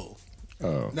as the whole.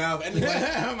 Oh. Now, if anybody,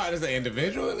 I'm about to say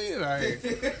individually. Like,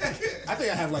 I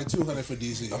think I have like 200 for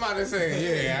DC. I'm about to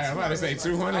say, yeah. I'm about to say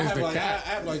 200 I is have, the like, I cap.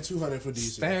 have like 200 for DC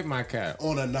Stab my cap.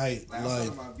 on a night. Like, Like, outside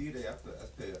of my B-Day,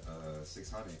 I paid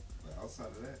 600. Like, outside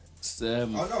of that.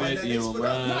 750 on no,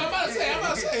 mine. I'm about to say. I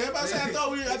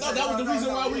thought that was the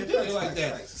reason why we did it like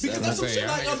that. Because that's some shit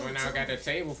like. I went out and got the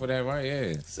table for that, right?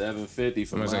 Yeah. 750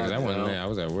 for I'm mine. gonna say, 'cause I wasn't you know? there. I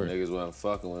was at work. Niggas wasn't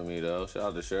fucking with me though. Shout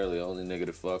out to Shirley, only nigga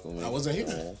to fuck with me. I wasn't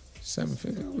here.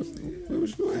 750. Where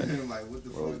was you at? I'm like, what the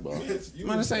fuck? I'm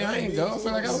gonna say I ain't go. I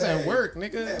feel like I was at work, Yeah,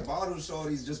 nigga. bottle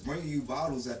shorties just bringing you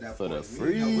bottles at that For point. the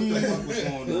We didn't know what the fuck was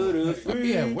going on. I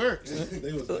be at work.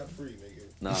 They was not free, nigga.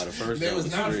 Nah, the first They one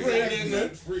was not free,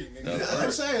 nigga. Free, nigga. The I'm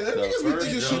first- saying that the niggas be first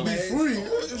thinking shit be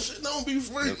joint- free. Shit don't be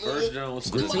free. The first nigga. joint was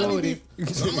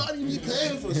Somebody be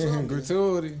paying for something.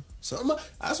 Gratuity.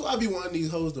 That's why I be wanting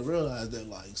these hoes to realize that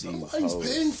like somebody's hoes.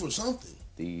 paying for something.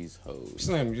 These hoes.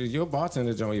 Slim, your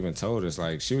bartender don't even told us,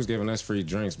 like, she was giving us free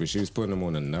drinks, but she was putting them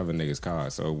on another nigga's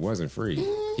card, so it wasn't free.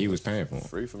 He was paying for them.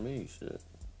 Free for me, shit.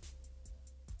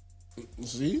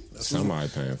 See, that's Somebody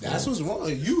paying for That's them. what's wrong.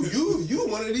 You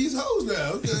one of these hoes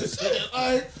now. Shit,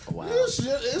 like, Wow. this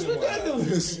shit is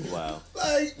ridiculous. Wow.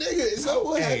 Like, nigga,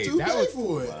 someone Hey, had to that pay was-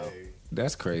 for it. Wow.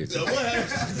 That's crazy. Someone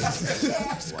had-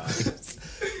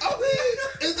 I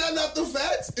mean, is that not the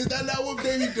facts? Is that not what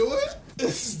they be doing?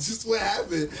 It's just what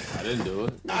happened. I didn't do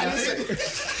it. I just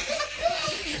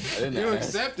I didn't You ask.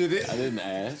 accepted it. I didn't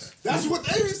ask. that's what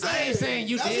they be saying. I ain't saying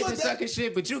you That's did what the sucker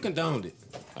shit, but you condoned it.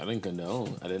 I didn't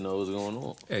condone. I didn't know what was going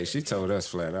on. Hey, she told us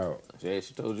flat out. Yeah,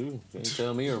 she told you. She didn't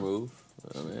tell me her move.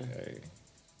 I mean, Hey,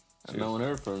 I've known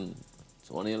her from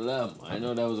 2011. I didn't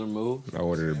know that was her move. I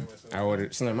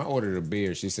ordered Slim. I ordered a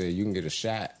beer. She said you can get a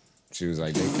shot. She was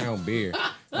like, they count beer.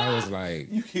 I was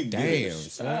like, You can get damn. a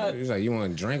Son. shot. She was like, you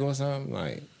want a drink or something?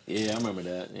 Like, Yeah, I remember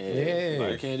that. Yeah.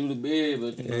 Like, I can't do the beer,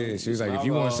 but you know, yeah. She was some like, if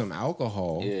you want alcohol. some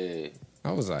alcohol, Yeah.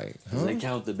 I was like, 'Cause huh? they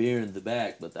count the beer in the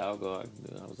back, but the alcohol I can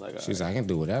do. I was like, all She's right. like, I can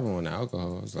do whatever on the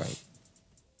alcohol. I was like,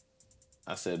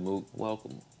 I said, Mook,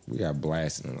 welcome. we got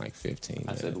blasted in like 15 I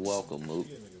minutes. said, welcome, Mook.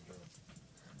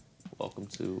 Welcome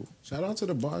to Shout out to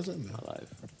the bartender. my life.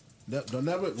 Don't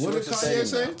never. What did works the Kanye stadium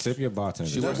say? now. Tip your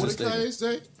bartender. She What works did the Kanye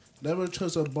say? Never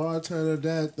trust a bartender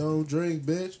that don't drink,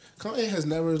 bitch. Kanye has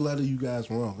never let you guys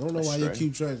wrong. I don't know why you Astray.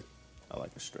 keep trying. I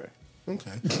like a stray.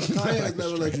 Okay. Kanye has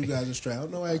never let you guys astray. I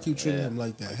don't know why you keep treating him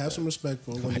like that. Have some respect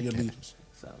for one of your leaders.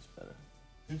 Sounds better.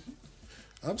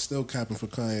 I'm still capping for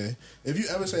Kanye. If you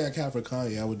ever say I cap for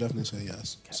Kanye, I would definitely say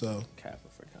yes. So, Kappa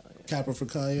for Kanye. capper for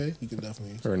Kanye, you can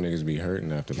definitely. Her niggas be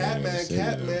hurting after being in the city, though.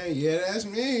 Catman, yeah, that's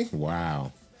me.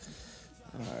 Wow.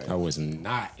 All right. I was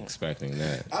not expecting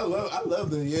that. I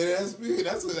love the yeah, that's me.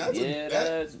 That's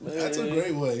a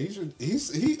great one. He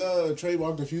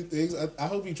trademarked a few things. I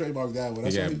hope he trademarked that one.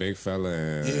 He That's got big fella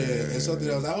and and something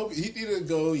else. I hope he didn't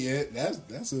go yet.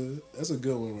 That's a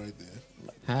good one right there.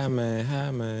 Hi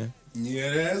man.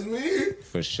 Yeah, that's me.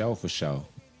 For sure.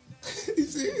 You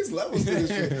see his levels to this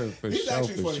shit. For He's sure,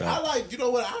 actually for funny. sure. I like, you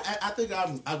know what? I think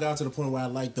I've gotten to the point where I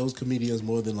like those comedians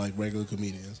more than like regular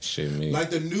comedians. Shit me. Like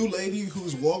the new lady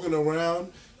who's walking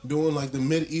around doing like the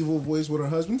medieval voice with her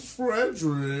husband,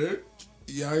 Frederick.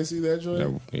 Yeah, I see that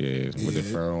joint. Yeah, with the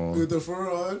fur on. With the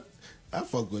fur on. I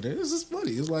fuck with it. It's just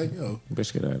funny. It's like, yo,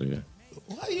 Bitch, get out of here.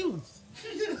 why you?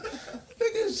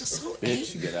 Nigga is just so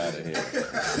Bitch, get out of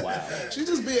here. Wow. She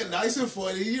just being nice and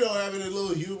funny, you know, having a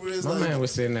little humorous. My like, man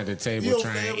was sitting at the table Yo,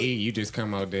 trying to family- eat. You just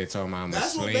come out there talking about I'm a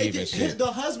that's what slave make and it. shit.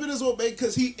 The husband is what make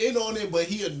because he in on it, but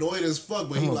he annoyed as fuck.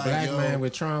 But I'm he a like, black yo, man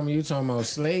with trauma. You talking about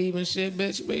slave and shit,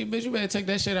 bitch? Bitch, you better take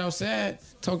that shit outside.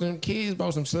 Talk to them kids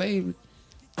about some slavery.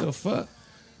 The fuck?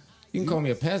 You can call me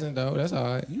a peasant though. That's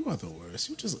all right. you are the worst.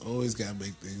 You just always gotta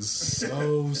make things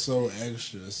so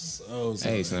extra. So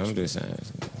Hey, extra. son, I'm just saying.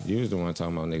 You was the one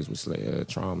talking about niggas with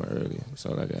trauma earlier. That's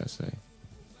all I gotta say.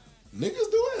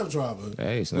 Niggas do have trauma.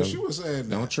 Hey, son, But she was saying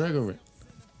don't that. trigger it.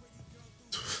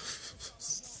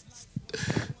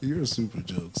 You're super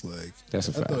jokes. Like That's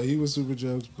a I fact. thought he was super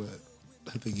jokes, but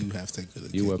I think you have to take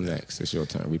it. You up next. It's your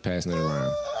turn. We passing it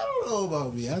around. I don't know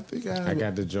about me. I think I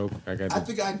got the joke. I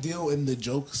think I deal in the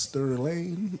jokester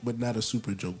lane, but not a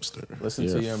super jokester. Listen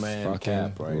You're to your man fucking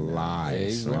Cap right now. lies, Yeah,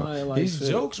 he's man. lying like He's shit.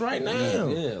 jokes right now.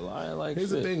 Yeah, lying like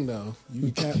Here's shit. the thing, though.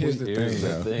 You can't. Here's the Here's thing, the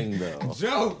though. thing, though.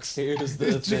 Jokes. Here's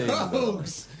the thing, though.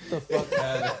 Jokes. Get the fuck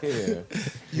out of here.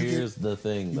 Here's the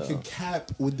thing, You though. can cap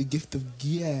with the gift of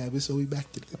gab, so we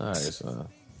back to this. All right, so.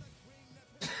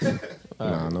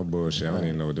 Nah, no bullshit. I don't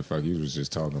even know what the fuck you was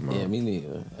just talking about. Yeah, me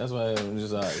neither. That's why I'm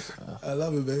just all right, so. I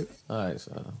love it, baby. All right,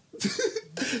 so.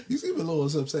 You seem a little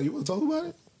upset. You want to talk about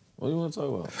it? What do you want to talk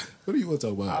about? What do you want to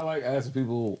talk I about? like asking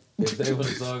people if they want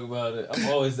to talk about it. I'm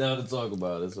always down to talk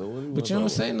about it. So what do you? But you don't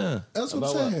say nothing. That's what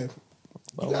About I'm what? saying.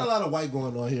 You got a lot of white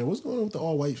going on here. What's going on with the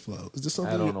all white flow? Is this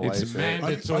something? I don't know. It's White shirt.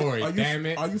 mandatory. Damn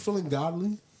it. Are you feeling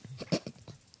godly?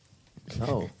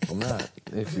 No, I'm not.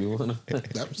 If you want to,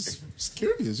 I'm just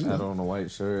curious. You know? I don't know white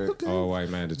shirt. Okay. All white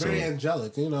Very mandatory.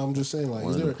 angelic. You know, I'm just saying, like, is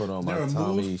Wanted there, to put on there my a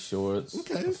Tommy move? shorts.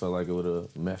 Okay. I felt like it would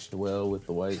have meshed well with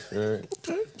the white shirt.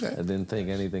 Okay. I didn't think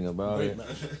anything about it.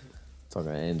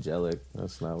 Talking angelic.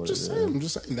 That's not what Just it saying. is. I'm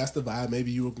just saying. That's the vibe.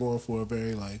 Maybe you were going for a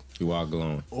very like You are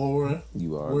glowing. aura,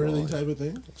 You are worthy glowing. type of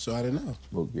thing. So I didn't know.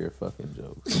 Smoke your fucking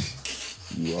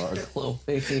jokes. You are glowing.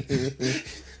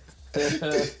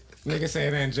 Nigga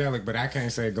said angelic, but I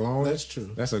can't say glowing. That's true.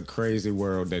 That's a crazy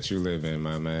world that you live in,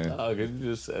 my man. Oh, cause you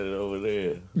just said it over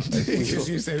there. Because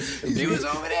you said you was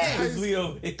over there. Cause we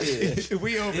over here.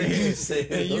 We over You here, said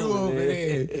it and you over over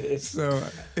there. there. So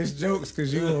it's jokes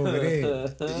because you over there.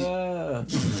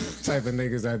 Type of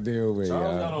niggas I deal with.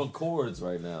 Charles got y'all. on cords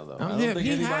right now, though. I I'm don't here. think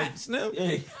He anybody. hot, Snip.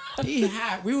 Yeah, He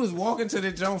hot. We was walking to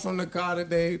the jump from the car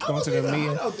today, going to the even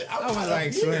meeting. hot out there. I was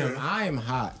like, here. Slim, I am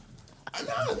hot.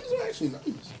 Nah, these are actually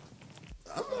nice.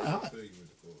 I'm not hot.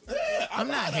 Yeah, I'm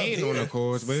not hating on the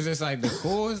chords, but it's just like the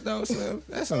chords though, Slim.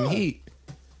 That's some heat.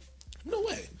 No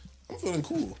way. I'm feeling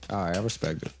cool. All right, I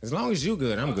respect it. As long as you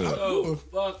good, I'm good. no,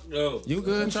 fuck no. You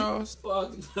good, Charles?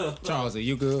 Fuck no. Charles, are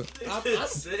you good? I'm quite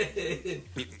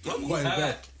hot.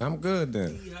 back. I'm good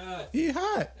then. He hot. He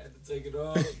hot. Had to take it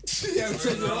off. Yeah,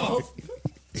 take it off.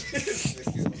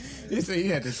 You said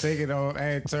you had to take it off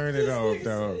and turn it off,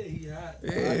 though. He hot.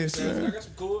 Yeah, I sir. got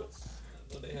some cords.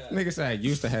 I know they hot. Nigga said I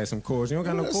used to have some chords. You don't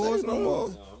got no Yeah, chords say no no. more?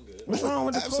 No, I'm good. What's wrong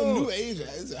with the Have some new chords? age.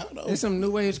 I don't know. There's some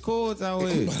new age chords out I'm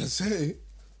here. about to say.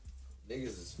 Niggas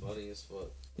is funny as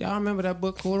fuck. Y'all remember that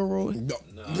book Corduroy? No.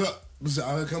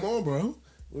 Come on, bro.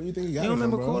 Where do you think you got You don't it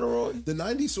from, remember bro? Corduroy? The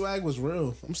 90s swag was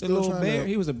real. I'm The still little trying bear. to...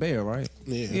 He was a bear, right?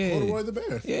 Yeah. Corduroy the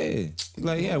bear. Yeah.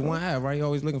 Like, he had one eye, right? You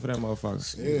always looking for that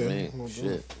motherfucker. Yeah. Man, Come on, bro.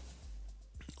 shit.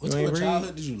 What You type ain't of read?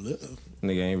 childhood did you live?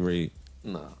 Nigga ain't read.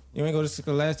 Nah. You ain't go to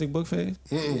Scholastic Book Fair?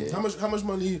 Mm-mm. How much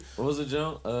money? What was the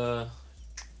jump?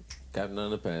 Captain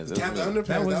Underpants. That's Captain me. Underpants.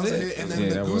 That was That was a it. hit. And then Yeah,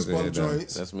 the that was a Goosebump hit, though.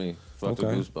 joints. That's me. Fuck the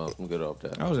Okay. Goosebumps. I'm good off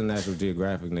that. I was a National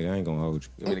Geographic nigga. I ain't gonna hold you.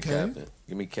 Give me the Okay. Captain.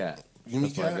 Give me Cap. Give me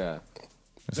That's my Cap. guy.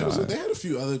 That's all They right. had a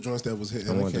few other joints that was hitting.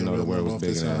 I wanted to know the word was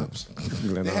big enough.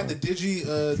 enough. They had the Digi,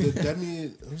 the Demi.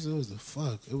 It was the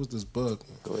fuck. It was this book.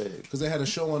 Go ahead. Because they had a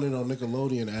show on it on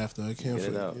Nickelodeon after. I can't Get it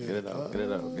forget. out. Get it out. Get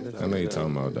it out. Get it out. I know you're Get it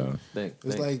talking out. about, though.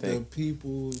 It's like the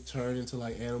people turn into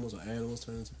like animals or animals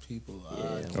turn into people.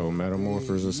 Yeah. Oh,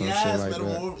 Metamorphers or some yes, shit like that.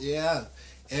 metamorph. Yeah,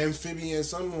 amphibian,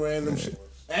 some random shit.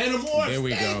 Animorph. There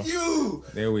we thank go. you.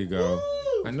 There we go.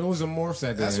 Woo! I knew it was a morph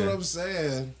at That's the what end. I'm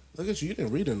saying. Look at you. You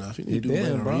didn't read enough. You need You to do did,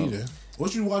 better bro. reading.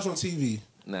 What you watch on TV?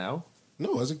 Now,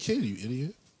 No, as a kid, you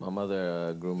idiot. my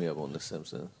mother grew me up on The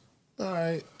Simpsons. All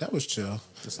right, that was chill.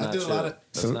 It's I not did chill. a lot of.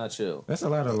 That's not chill. That's a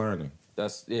lot of learning.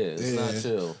 That's It's Yeah. not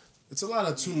chill. It's a lot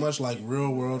of too much like real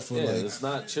world for Yeah, like. it's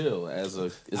not chill as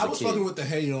a I a was kid. fucking with the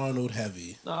Hey Arnold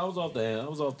heavy. No, I was off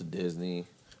the Disney.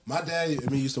 My dad,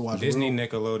 used to watch Disney, real,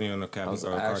 Nickelodeon, or I was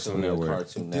Cartoon actually a Network.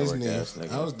 Cartoon Network Disney. ass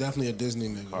nigga. I was definitely a Disney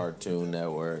nigga. Cartoon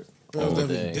Network. I was all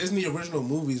definitely, day. Disney original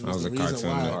movies I was was the a reason Cartoon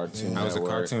why. Cartoon I was a Network.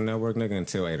 Cartoon Network nigga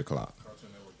until 8 o'clock.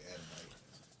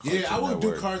 Yeah, I would do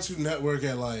Network. Cartoon Network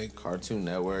at like. Cartoon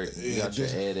Network. You Yeah, got your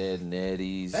just- Ed, and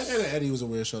Eddie's. That Ed and Eddie was a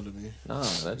weird show to me. Nah, that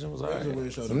shit was That was a alright.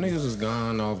 weird show to Some me. niggas was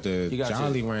gone off the You got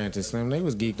Jolly Ranch and Slim. They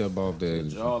was geeked up off the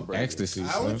Jawbreaker. ecstasy.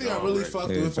 The only Slim. thing I really fucked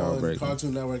Yeah, with on Jawbreaker.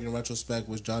 Cartoon Network in retrospect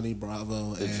was Johnny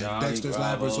Bravo and Johnny Dexter's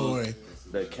Bravo. Laboratory.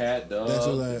 The cat dog.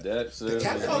 Dexter The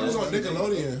Cat Dog was on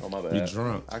Nickelodeon. Oh my bad. You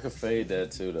drunk. I could fade that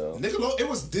too though. It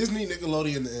was Disney,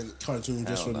 Nickelodeon, and cartoon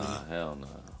just Hell for nah, me. hell nah.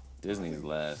 Disney's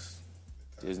last.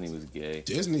 Disney was gay.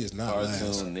 Disney is not last.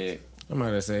 Cartoon Nick. I'm about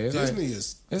to say it's Disney like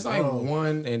is. it's like bro,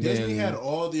 one and Disney then had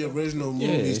all the original Yeah,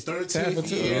 movies. it's tap 13th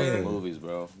into it. year. Yeah. Movies,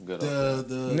 bro. Good The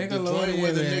on joint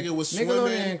where the and- nigga was Nickelodeon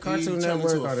swimming, and Cartoon he turned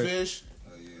Network into are a the fish.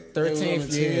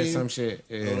 13th year or Team. some shit.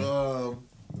 Yeah.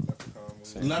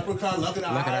 Leprechaun, Luck of the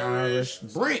Look at the Irish.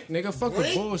 Brent, nigga, fuck the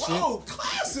Brink? bullshit. Bro,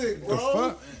 classic, bro.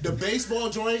 fuck? The baseball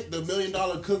joint, the $1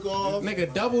 Million Cook-Off.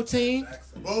 Nigga, double team.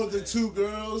 Bro, the two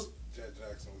girls, Jet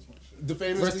Jackson was my shit. the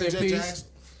famous Rest in Jet peace. Jackson.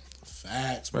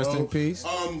 Facts, bro. Rest in peace.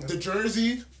 The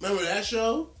Jersey, remember that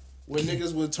show? When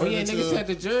niggas would turn Oh, yeah, into niggas had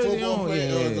the jersey football on,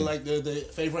 player, yeah. the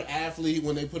favorite athlete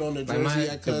when they put on the Like jersey my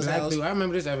at the Cuz black house. dude. I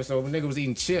remember this episode when nigga was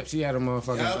eating chips. He had a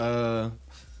motherfucking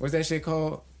what's that shit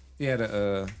called? He had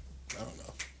a I don't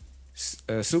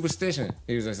know. superstition.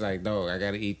 He was just like, dog, I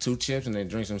gotta eat 2 chips and then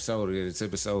drink some soda, get a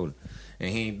sip of soda. And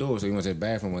he ain't do it, so he went to the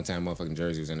bathroom one time. Motherfucking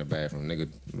Jersey was in the bathroom. Nigga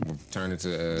turned into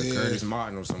Yeah. Curtis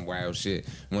Martin or some wild shit.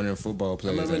 One of them football I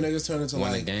players. remember and niggas turned into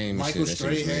won like a game and Michael shit.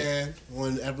 That shit was lit. Strahan.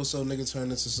 One episode, nigga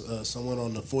turned into someone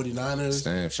on the 49ers.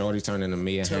 Damn, Shorty turned into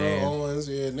Mia Terrell Hamm. Owens,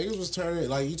 yeah, niggas was turning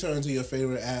like you turn into your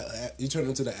favorite, you turn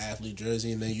into the athlete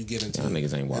jersey, and then you get into Y'all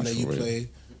niggas ain't watch and then for you real. play.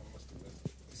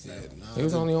 Yeah, nah, It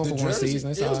was only on the for one jersey- season.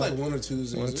 It's It was all like right. 1 or 2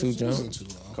 seasons. 1 or 2 It wasn't jump.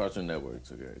 too long. Cartoon Network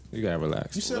took it. You gotta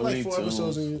relax. You said like 4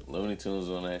 episodes. And Looney Tunes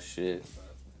was on that shit.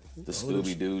 The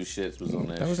Scooby Doo shits was on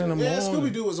that. That was shit. in the yeah, morning.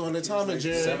 Scooby Doo was on there. Tom and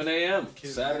Jerry. 7 a.m.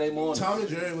 Saturday morning. Tom and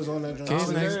Jerry was on that. Kids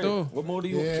joint. next Jerry. door. What more do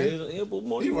you Yeah. kid? Yeah, what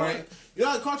more do You you right. want? You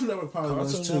know, Cartoon Network probably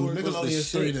Cartoon was 2. Network was the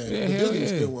Nickelodeon's 3 shit. then. Yeah, But hell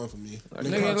Disney's yeah. still 1 for me. And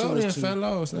Cartoon Nickelodeon was 2. fell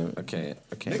off. Nigga. I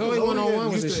can't. Zoe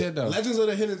 101 was the used to- shit though. Legends of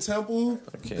the Hidden Temple,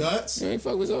 Okay. Guts. You ain't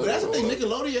fuck with Zoe. But that's the thing.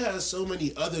 101. Nickelodeon has so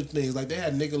many other things. Like they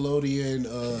had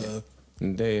Nickelodeon.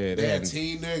 They They had had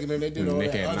Teen Nick, and then they did all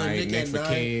Nick that at other Night, Nick for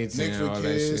Night, Kids, Nick and for all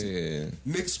Kids, that shit.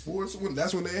 Nick Sports.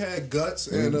 That's when they had Guts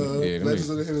and Yeah, them Legends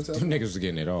of the niggas- Hidden Them Temple. niggas was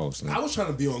getting it all. Son. I was trying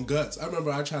to be on Guts. I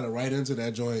remember I tried to write into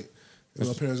that joint, and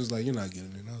my parents was like, "You're not getting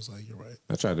it." And I was like, "You're right."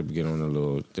 I tried to get on the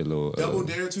little Double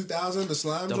Dare 2000, the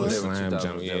slime Double joint. Dare Slam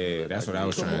 2000, jump. Yeah, that's what I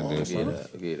was Come trying on, to do. Get son.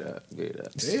 that. Get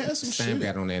that. They had some Slam shit.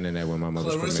 got on the internet with my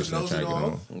mother's Clarissa permission. I Knows tried It to get All.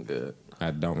 on. I'm good. I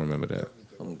don't remember that.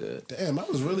 I'm good. Damn, I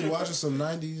was really watching some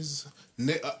 90s.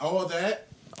 All that.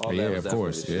 All Yeah, that was of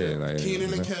course. definitely Yeah, shit. like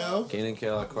Keenan and Kel. Keenan and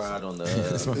Kel, I cried on the.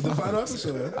 The final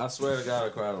episode. I swear to God, I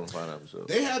cried on the final episode.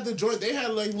 They had the joint. They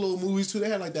had like little movies too. They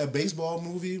had like that baseball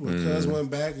movie where Cuz went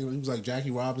back and he was like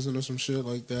Jackie Robinson or some shit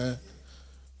like that.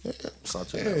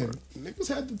 Cartoon Man, Network. niggas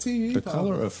had the TV. The power.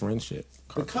 Color of Friendship.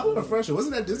 The Color of Friendship.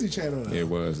 Wasn't that Disney Channel? Though? It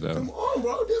was though. Come on,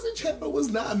 bro. Disney Channel was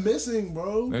not missing,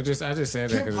 bro. I just said that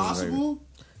Kim because like, Possible.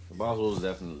 Boswell was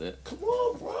definitely lit. Come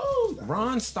on, bro.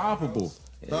 Ron Stoppable.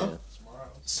 Yeah. Huh?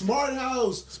 Smart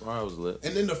House. Smart was lit.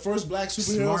 And then the first black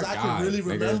superheroes Smart I Guy. can really Nigga,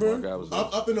 remember. Smart Guy was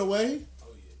Up and Away.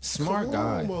 Smart Come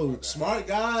guy. on, bro. Smart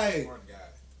Guy.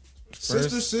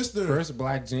 Sister. First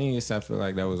Black Genius. I feel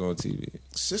like that was on TV.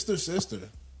 Sister.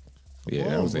 Yeah, Come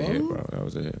that on, was a bro. hit, bro. That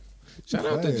was a hit. Shout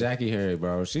out to Man. Jackie Harry,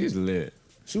 bro. She's lit.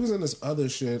 She was in this other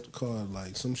shit called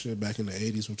like some shit back in the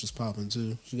 80s, which was popping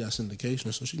too. She got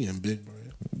syndication, so she getting big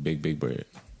bread. Big bread.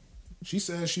 She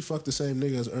said she fucked the same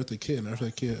nigga as Eartha Kitt, and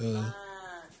Eartha Kitt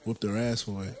whooped her ass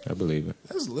for it. I believe it.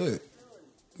 That's lit.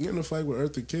 You in a fight with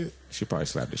Eartha Kitt? She probably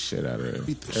slapped the shit out of her.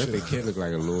 Beat the shit out Eartha of Kitt looked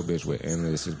like a little bitch with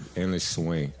endless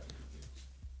swing.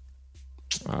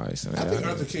 All right, son. I think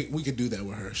Eartha Kitt, we could do that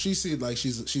with her. She seems like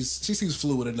she seems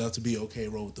fluid enough to be okay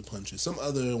roll with the punches. Some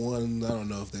other one, I don't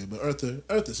know if they, but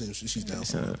Eartha seems she's down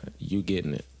for it. You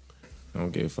getting it. I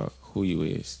don't give a fuck who you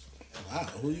is. Wow,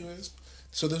 who you is?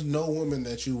 So there's no woman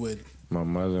that you would. My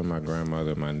mother, my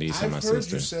grandmother, my niece, and my I've heard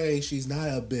sister. you say she's not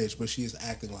a bitch, but she is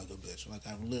acting like a bitch. Like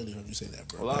I've literally heard you say that, A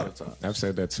bro. lot of times. I've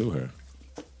said that to her.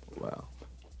 Wow.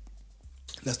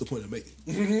 That's the point I'm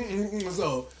making.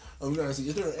 So I'm trying to see,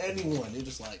 is there anyone you're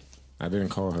just like? I didn't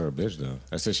call her a bitch though.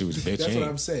 I said she was bitching. That's what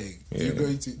I'm saying. Yeah. You're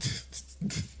going to.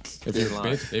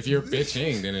 If you're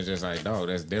bitching, then it's just like, dog,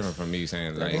 that's different from me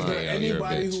saying like, Is there yeah, you're a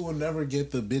anybody bitch. who will never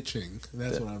get the bitching?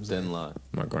 That's what I'm saying. Then lie.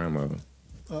 My grandmother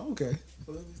Oh, okay.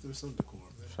 Well, at least there's some decorum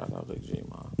there. Shout out Big G,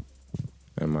 mom.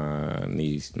 and my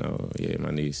niece.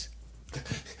 My niece.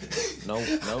 No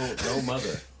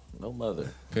mother. No mother.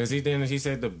 Cause he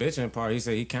said the bitching part. He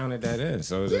said he counted that in.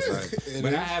 So it's just like, It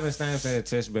but is. I haven't said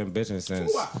Tish been bitching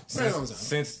since Wow. Very long time.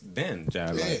 since then, Jai.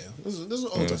 Yeah, Like, this is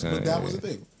old what I'm time, saying? but that was the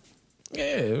thing. yeah,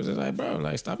 it was just like, bro,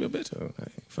 like stop your bitching.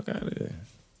 Like, fuck out of there.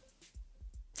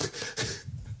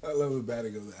 I love the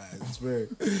batting of the eyes. It's very,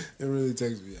 it really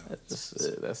takes me out.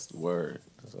 That's the word.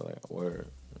 That's like a word.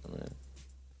 I mean,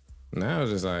 Now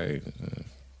it's just like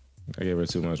I gave her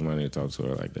too much money to talk to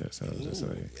her like that. So I'm just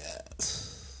like,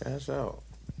 Yes. cash out.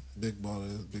 Big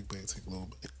ballers, big bank take a little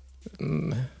bit.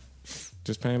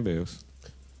 just paying bills.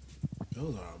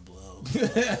 Bills are a blow.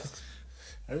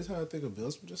 Every time I think of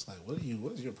bills, I'm just like, what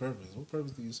is your purpose? What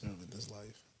purpose do you serve in this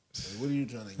life? Like, what are you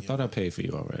trying to I get? thought I paid for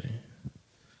you already.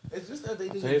 It's just that they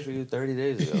just. Paid for you 30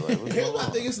 days ago. Like, what's Here's going my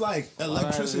on? thing. It's like Why do I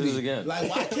have to do this electricity. again? Like,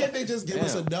 why can't they just give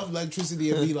us Damn. enough electricity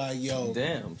and be like, yo,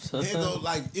 Damn. son. you know,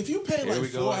 like if you pay Here like we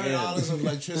go $400 again. of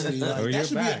electricity, like Oh, that you're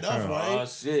should back, be enough, huh? right? Oh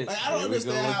shit. Like I don't Here we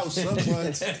go understand how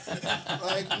again. someone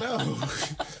like no,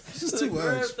 it's just too much.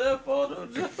 Grab that photo,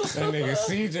 Joe. That nigga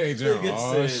CJ Joe. Nigga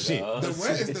Oh said, shit. dawg. The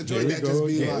rent is the Here joint we that go just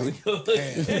be again. like,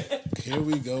 damn, here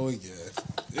we go again.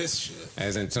 This shit.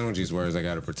 As in Tunji's words, I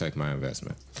gotta protect my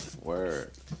investment.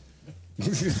 Word. I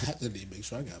have to need to make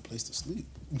sure I got a place to sleep.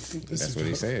 That's what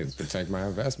he said. Protect my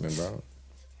investment, bro.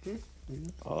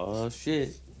 Oh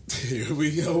shit. Here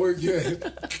we go again.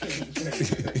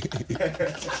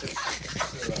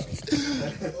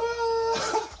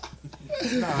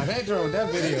 Nah, that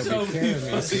video be killing me.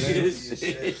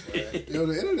 Yo,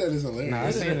 the internet is hilarious. Nah,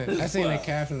 I seen the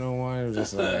caption on one. It was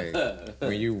just like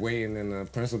when you waiting in the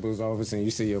principal's office and you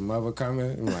see your mother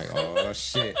coming. I'm like, oh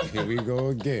shit, here we go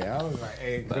again. I was like,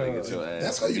 hey, Better get girl. your ass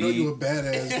That's how you know beat. you a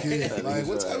badass kid. Like,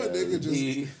 what type of nigga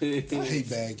just... Beat. I hate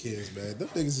bad kids, man. Them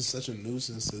niggas is such a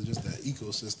nuisance to just that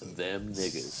ecosystem. Them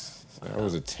niggas. I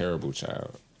was a terrible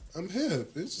child. I'm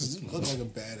hip. It just look like a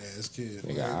badass kid.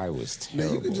 Nigga, Like, I was man,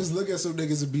 terrible. you can just look at some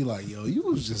niggas and be like, yo, you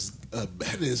was just a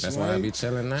badass. That's why I be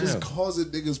chilling now. Just causing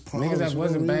niggas problems. Niggas that for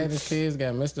wasn't no bad reason. as kids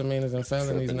got misdemeanors and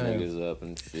felonies Tripping now. niggas up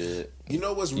and shit. You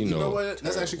know what's you, You know, know, what?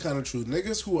 That's actually kind of true.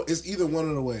 Niggas who it's either one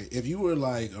of the way. If you were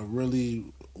like a really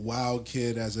wild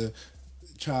kid as a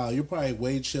child, you're probably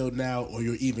way chilled now, or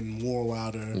you're even more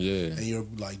wilder. Yeah. and you're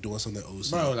like doing something OC.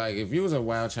 Bro, like if you was a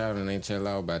wild child and ain't chill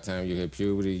out by the time you hit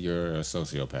puberty, you're a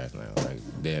sociopath now. Like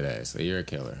dead ass. So you're a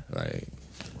killer. Like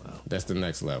that's the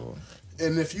next level.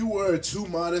 And if you were too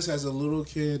modest as a little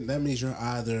kid, that means you're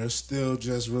either still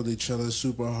just really chilling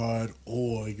super hard,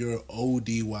 or you're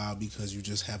OD wild because you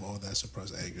just have all that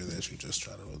suppressed anger that you just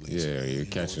try to release. Yeah, you're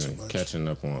doing too much. catching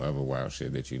up on other wild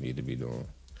shit that you need to be doing.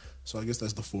 So I guess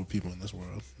that's the 4 people in this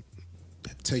world.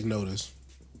 Take notice,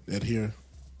 adhere,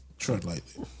 tread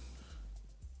lightly.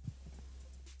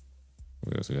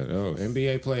 What else we got? Oh,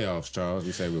 NBA playoffs, Charles.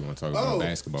 We said we were going to talk about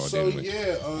basketball, didn't we?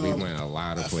 Yeah, we went a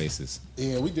lot of places.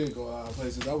 Yeah, we did go a lot of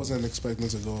places. I wasn't expecting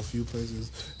to go a few places,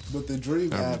 but the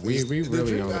Dream app, we really the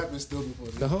Dream only, app is still before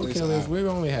the whole kill is we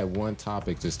only had one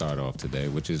topic to start off today,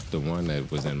 which is the one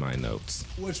that was in my notes.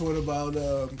 Which one about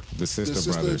the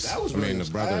sister brothers? That was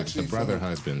the brother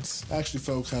husbands. I actually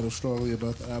felt kind of strongly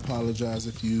about that. I apologize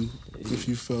if you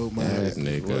felt my That a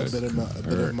nigga bit of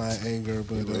my anger,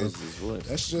 but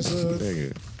that's just nigga.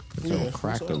 It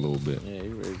cracked a little bit. Yeah, he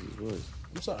raised his voice.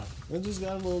 I'm sorry. I just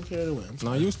got a little carried away.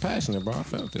 No, you was passionate, bro. I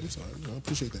felt it. I'm sorry. I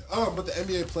appreciate that. But the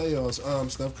NBA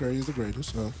playoffs, Steph Curry is the greatest.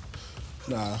 Steph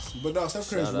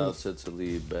Curry Shout out to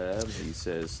Talib Bab. He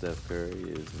says Steph Curry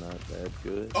is not that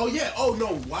good. Oh yeah. Oh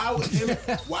no. Why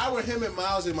were him and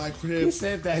Miles in my crib? He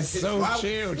said that so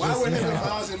chill. Why were him and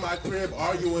Miles in my crib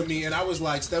arguing with me? And I was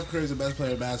like, Steph Curry's the best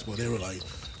player in basketball. They were like,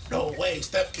 no way,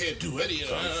 Steph can't do any of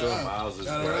that. I'm sure Miles'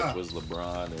 gripe was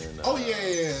LeBron and and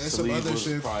some other was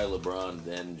shit. Probably LeBron,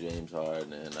 then James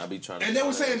Harden, and I be trying to. And they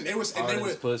were saying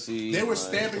pussy. They were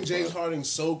stamping James Harden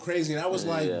so crazy, and I was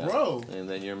like, bro. And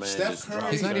then your man Steph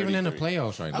Curry, he's not even in the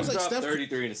playoffs right now. I was like, Steph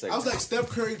 33 in a second. I was like, Steph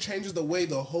Curry changes the way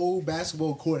the whole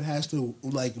basketball court has to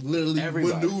like literally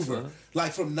maneuver. Son.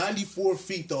 Like from 94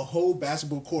 feet, the whole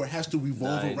basketball court has to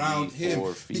revolve around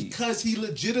him because he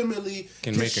legitimately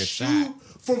can make a shoot shot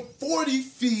from 40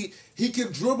 feet. He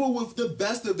can dribble with the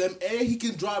best of them, and he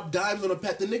can drop dimes on a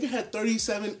pass. The nigga had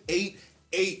 37, 8,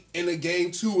 8 in a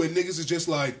game too, and niggas is just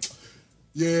like,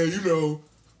 yeah, you know.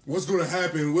 What's gonna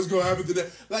happen? What's gonna happen today?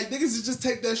 Like niggas just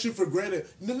take that shit for granted.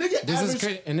 The nigga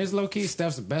this low key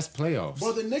Steph's best playoffs.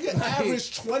 Bro, the nigga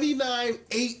averaged 29,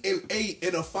 8, and 8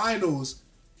 in the finals.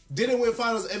 Didn't win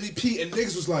finals MVP, and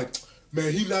niggas was like,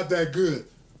 man, he not that good.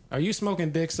 Are you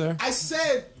smoking dick, sir? I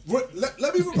said,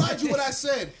 let me remind you what I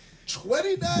said.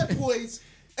 29 points,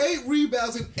 8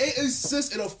 rebounds, and 8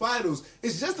 assists in the finals.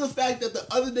 It's just the fact that the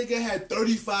other nigga had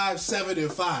 35, 7,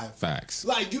 and 5. Facts.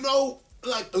 Like, you know,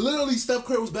 like literally Steph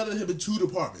Curry was better than him in 2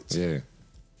 departments. Yeah.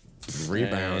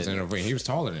 Rebounds and he was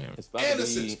taller than him. And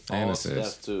assists. And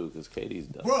assists. Steph too, because KD's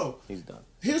done. Bro, he's done.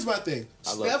 Here's my thing.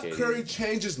 Steph Curry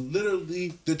changes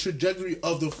literally the trajectory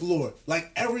of the floor. Like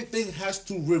everything has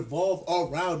to revolve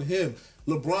around him.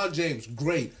 LeBron James,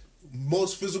 great.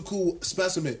 Most physical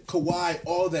specimen. Kawhi,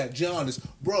 all that. Giannis.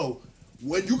 Bro,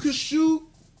 when you can shoot,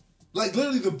 like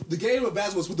literally the game of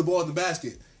basketball is put the ball in the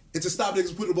basket. It's to stop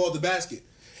niggas putting the ball in the basket.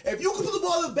 If you can put the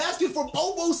ball in the basket from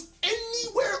almost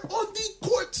anywhere on the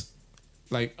court,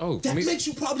 like, that makes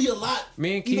you probably a lot.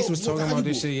 Me and Keith was talking about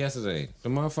this shit yesterday. The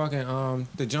motherfucking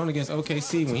the Joan against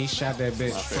OKC when he shot that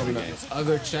bitch from the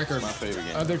other checker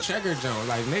Joan.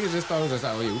 Like niggas just thought it was just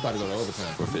like, oh yeah, we about to go to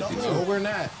overtime for 52. No, we're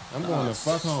not. I'm going to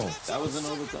fuck home. That was in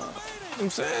overtime. I'm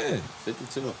saying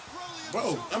 52.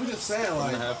 Bro, I'm just saying,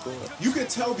 like, you can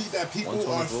tell me that people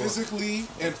are physically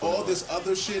and all this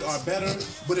other shit are better,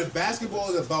 but if basketball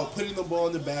is about putting the ball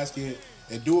in the basket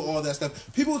and doing all that stuff,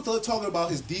 people are talking about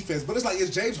his defense, but it's like, is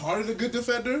James Harden a good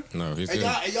defender? No, he's good.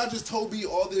 Y'all just told me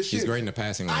all this shit. He's great in the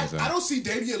passing lane. I don't see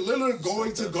Damian Lillard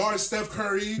going to guard Steph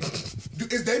Curry.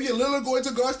 Is Damian Lillard going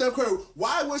to guard Steph Curry?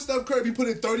 Why would Steph Curry be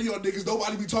putting 30 on niggas?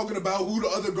 Nobody be talking about who the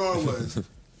other guard was.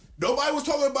 Nobody was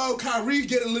talking about Kyrie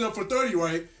getting lit up for 30,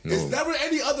 right? No. It's never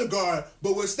any other guard,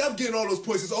 but when Steph getting all those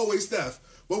points, it's always Steph.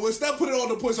 But when Steph putting all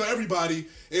the points on everybody,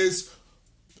 is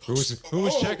who was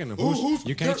checking them?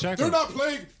 You can't check them.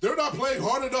 They're not playing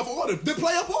hard enough on them. Then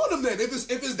play up on them. Then if it's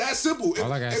that simple,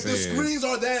 if the screens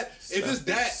are that, if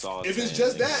it's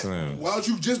just that, why don't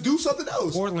you just do something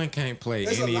else? Portland can't play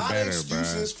any better, bro. There's a lot of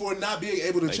excuses for not being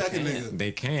able to check a nigga.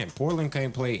 They can't. Portland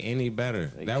can't play any better.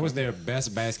 That was their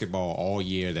best basketball all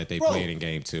year that they played in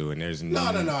Game 2, and there's no.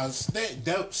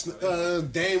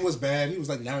 Dame was bad. He was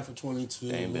like 9 for 22.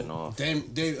 Dame been off.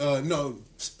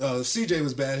 CJ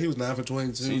was bad. He was 9 for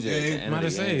 22.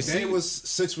 Dame was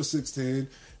 6 for 16.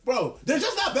 Bro, they're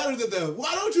just not better than them.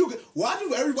 Why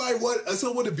do everybody want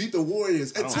someone to beat the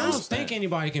Warriors? I don't think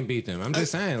anybody can beat them. I'm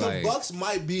just saying, the Bucks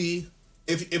might be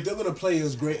if they're gonna play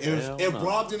as great. If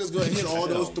Brogdon is gonna hit all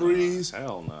those threes,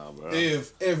 hell no, bro.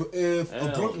 If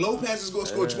Brook Lopez is gonna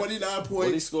score 29 points,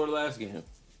 what he scored last game?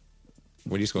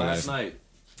 What did he score last night?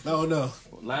 Oh no.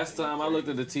 Last time I looked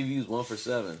at the TV, he was 1 for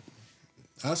 7.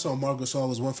 I saw Marc Gasol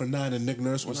was 1 for 9, and Nick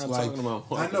Nurse was like, I know you're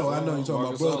talking about.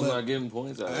 Gasol's not getting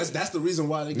points out. That's the reason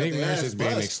why they got Nick Nurse is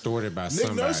being extorted by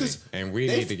somebody, and we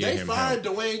need to get him help. They fired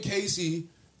Dwayne Casey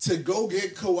to go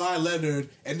get Kawhi Leonard,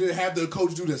 and then have the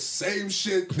coach do the same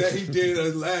shit that he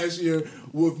did last year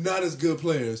with not as good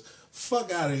players.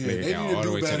 Fuck out of here. They They got need all to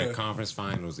the do way to better. the conference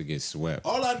finals to get swept.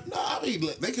 I mean,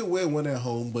 look, they can win one at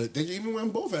home, but they can even win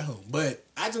both at home. But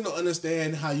I just don't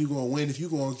understand how you gonna win if you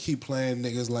gonna keep playing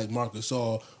niggas like Marcus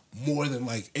Gasol more than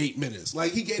like 8 minutes.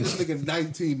 Like he gave this nigga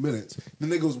 19 minutes. The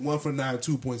nigga was 1 for 9,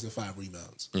 2 points and 5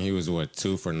 rebounds. And he was what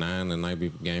 2 for 9 the night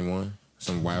before game 1.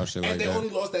 Some wild shit And like they that. only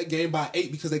lost that game by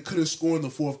 8 because they couldn't score in the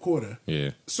fourth quarter. Yeah,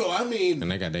 So I mean,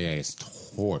 and they got their ass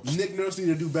torched. Nick Nurse need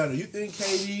to do better. You think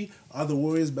KD are the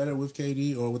Warriors better with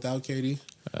KD or without KD?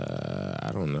 I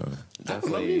don't know,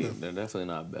 Definitely, they're definitely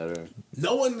not better.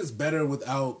 No one is better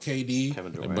without KD.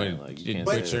 Kevin Durant, but like you can't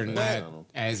but say you're that not about him.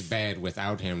 as bad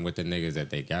without him with the niggas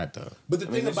that they got though. But the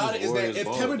thing this about is it is that Warriors if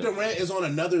ball, Kevin though. Durant is on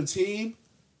another team,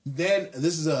 then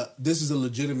this is a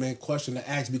legitimate question to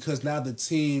ask because now the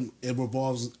team it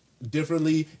revolves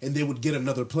differently and they would get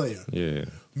another player. Yeah,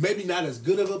 Maybe not as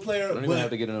good of a player, They don't even but have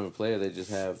to get another player. They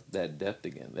just have that depth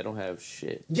again. They don't have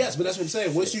shit. yes, but that's what I'm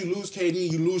saying. Once you lose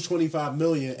KD, you lose $25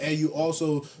 million, and you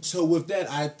also so with that,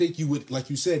 I think you would, like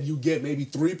you said, you get maybe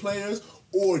 3 players,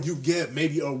 or you get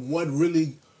maybe a one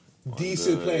really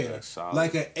decent good, player, like solid.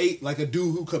 like a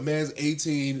dude who commands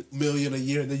 $18 million a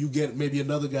year, and then you get maybe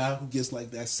another guy who gets like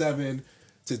that 7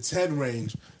 to 10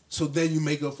 range. So then you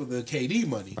make up for the KD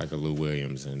money. like a Lou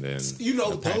Williams and then You know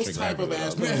the those Patrick type of Beverley.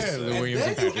 ass players. Yeah, Lou And Williams then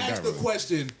and you Patrick ask the Beverley.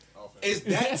 question: Is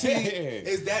that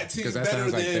team 'Cause that better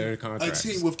sounds like than their a contracts.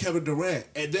 team with Kevin Durant?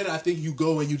 And then I think you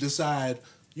go and you decide.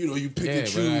 You know, you pick and but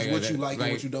choose what you like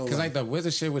and what you don't Because like. like the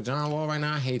Wizard shit with John Wall right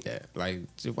now, I hate that. Like,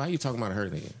 why are you talking about her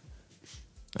nigga?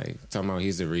 Like talking about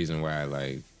he's the reason why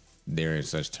like they're in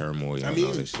such turmoil. I and mean,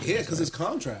 all this shit. yeah, It's because like- it's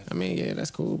contract. I mean, yeah,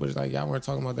 that's cool, but it's like y'all weren't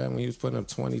talking about that when he was putting up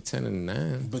 20, 10, and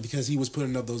 9. But because he was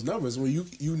putting up those numbers, where you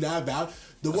not valuable.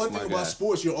 The one my thing about guy.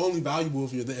 sports, you're only valuable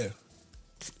if you're there.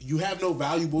 You have no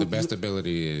valuable. The best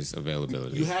ability is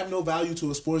availability. You have no value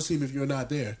to a sports team if you're not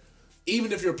there.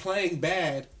 Even if you're playing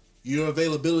bad, your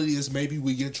availability is maybe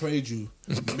we can trade you.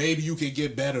 Maybe you can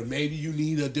get better. Maybe you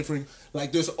need a different.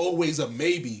 Like there's always a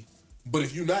maybe. But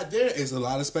if you're not there, it's a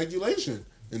lot of speculation,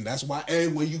 and that's why.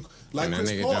 And when you like and that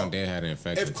Chris nigga Paul, down there had an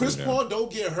infection. if Chris too, Paul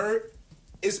don't get hurt,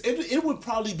 it would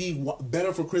probably be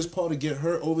better for Chris Paul to get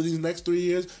hurt over these next 3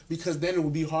 years because then it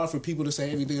would be hard for people to say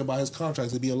anything about his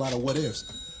contracts. It'd be a lot of what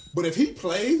ifs. But if he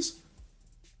plays,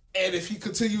 and if he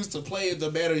continues to play in the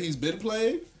manner he's been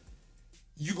playing,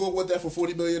 you gonna want that for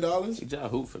 $40 million? He got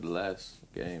hoop for the last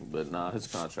game, but nah, his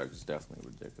contract is definitely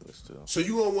ridiculous too. So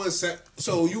you gonna want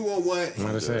so you gonna want I'm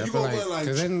about to say, I you feel gonna like, want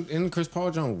because in Chris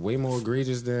Paul Jones way more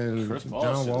egregious than Chris Paul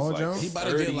John shit is Wall like Jones. He about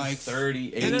to get like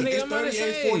 38. And then it's I'm about to 38,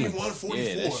 say- 41, 44.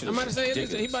 Yeah, that shit I'm about to say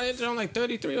ridiculous. he about to enter on like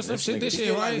 33 or some This shit nigga- this He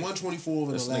year, get like right? 124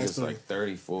 over This the last nigga's 3. like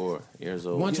 34 years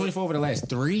old. 124 over the last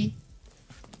 3.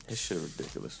 This shit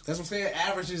ridiculous. That's what I'm saying.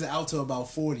 Averages out to about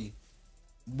 40.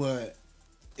 But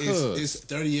Cuz. it's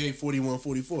 38, 41,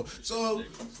 44. So,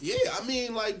 yeah, I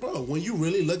mean, like, bro, when you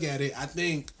really look at it, I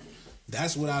think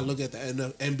that's what I look at the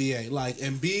NBA. Like,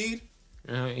 Embiid,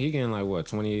 He getting like what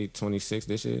 28, 26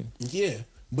 this year. yeah.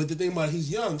 But the thing about it, he's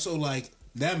young. So, like,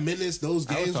 that minutes, those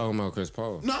I was games. talking about Chris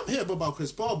Paul. No, I'm here about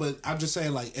Chris Paul, but I'm just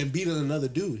saying, like, Embiid is another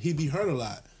dude. He be hurt a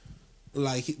lot.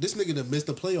 Like, this nigga done missed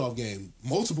a playoff game,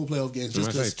 multiple playoff games, I'm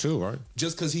just gonna say 2, right?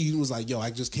 because he was like, yo, I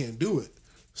just can't do it.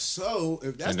 So,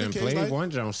 if that's And the then case, played like, one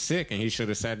Jones sick, and he should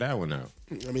have sat that one out.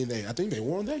 I mean, I think they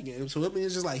won that game. So I mean,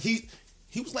 it's just like he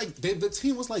was like the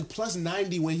team was like plus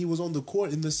 90 when he was on the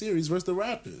court in the series versus the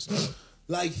Raptors.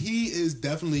 Like he is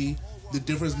definitely the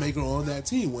difference maker on that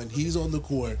team. When he's on the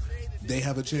court, they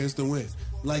have a chance to win.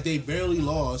 Like they barely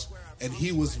lost, and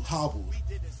he was hobbled,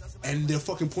 and their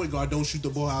fucking point guard don't shoot the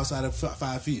ball outside of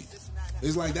 5 feet.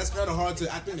 It's like that's kind of hard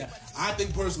to. I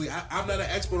think personally, I'm not an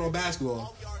expert on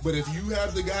basketball, but if you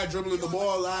have the guy dribbling the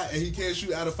ball a lot and he can't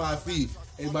shoot out of 5 feet,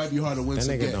 it might be hard to win That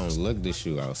some nigga games. don't look to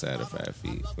shoot outside of 5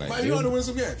 feet. Like Might be hard to win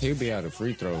some games. he'll be out of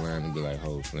free throw line and be like,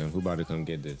 "Hold, Slim, who about to come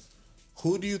get this?"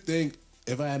 Who do you think?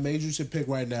 If I had made you to pick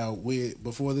right now,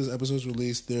 before this episode's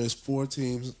released, there's 4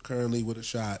 teams currently with a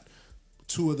shot.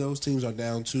 2 of those teams are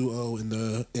down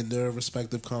 2-0 in their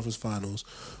respective conference finals.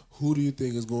 Who do you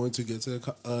think is going to get to the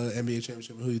NBA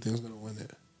championship? And who do you think is going to win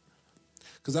it?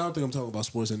 Because I don't think I'm talking about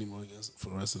sports anymore for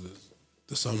the rest of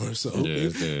the summer. So Yeah,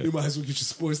 it's dead. you might as well get your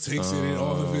sports takes in and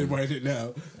all of it right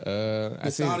now. I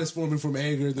The see. sound is forming from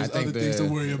anger. There's I think other things to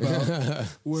worry about.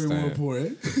 Way more Same.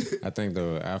 important. I think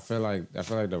I feel like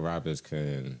the Raptors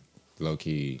can low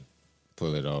key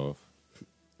pull it off.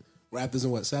 Raptors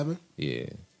in what, 7? Yeah,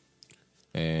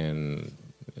 and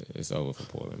it's over for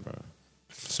Portland, bro.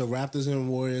 So Raptors and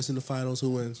Warriors in the finals.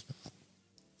 Who wins?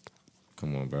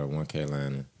 Come on, bro. 1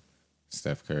 Carolina,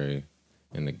 Steph Curry,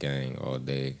 and the gang all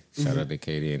day. Shout out to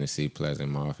KD and the C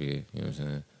Pleasant Mafia. You know what I'm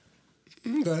saying?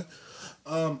 Okay.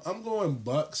 I'm going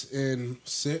Bucks in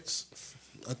 6.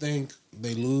 I think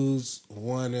they lose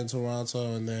one in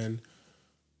Toronto and then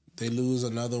they lose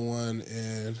another one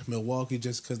in Milwaukee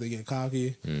just because they get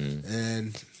cocky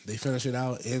and they finish it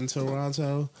out in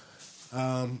Toronto.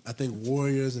 I think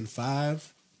Warriors in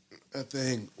 5. I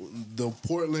think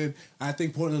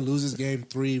Portland loses game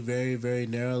 3 very, very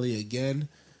narrowly again.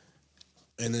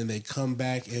 And then they come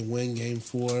back and win game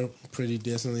 4 pretty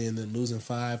decently and then lose in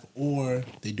 5. Or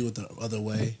they do it the other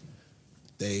way.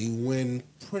 They win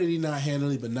pretty not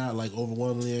handily, but not like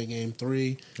overwhelmingly in game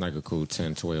 3. Like a cool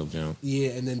 10-12 jump.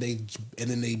 Yeah, and then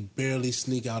they barely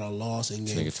sneak out a loss in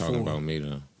game 4. Nigga talking about me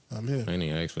though. I'm here. I ain't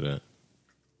even asked for that.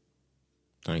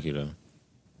 Thank you though.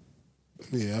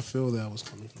 Yeah, I feel that was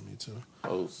coming from me too.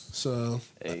 Host. So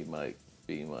A Mike,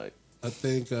 B Mike. I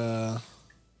think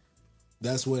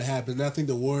that's what happened. I think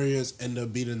the Warriors end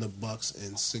up beating the Bucks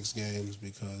in 6 games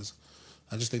because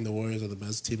I just think the Warriors are the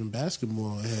best team in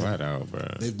basketball. And Flat out, bro.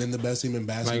 they've been the best team in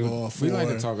basketball for we like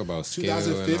to talk about skill and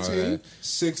all 2015, that.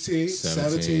 16,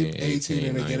 17, 18,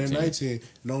 and again in 19. 19. And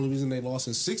the only reason they lost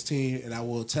in 16, and I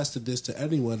will attest to this to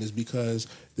anyone, is because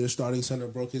their starting center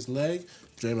broke his leg.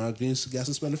 Draymond Green got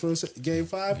suspended for game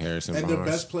 5. Harrison and Barnes. their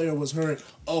best player was hurt.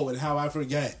 Oh, and how I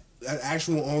forget. An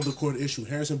actual on-the-court issue.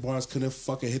 Harrison Barnes couldn't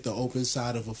fucking hit the open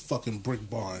side of a fucking brick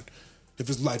barn if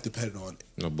his life depended on it.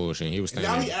 No bullshit. He was And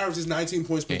standing. now he averages 19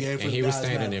 points per game for and the he was Dallas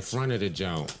standing in Mavericks. front of the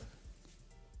jump.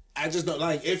 I just don't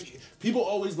like if people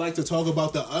always like to talk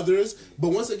about the others, but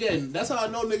once again, that's how I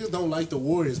know niggas don't like the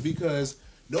Warriors because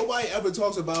nobody ever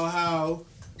talks about how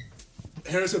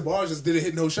Harrison Barnes just didn't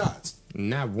hit no shots.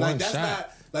 Not one That's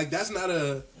shot. that's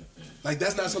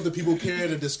not something people care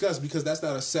to discuss because that's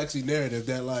not a sexy narrative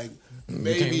that like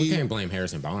maybe we can't blame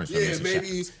Harrison Barnes for yeah, missing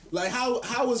maybe shots. like how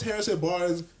was Harrison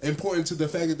Barnes important to the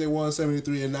fact that they won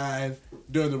 73-9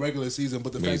 during the regular season,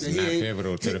 but the fact He's that he not ain't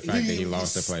pivotal to the fact that he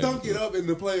lost the playoffs. stunk it up in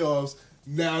the playoffs.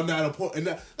 Now not a point, and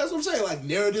that's what I'm saying. Like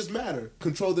narratives matter.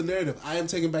 Control the narrative. I am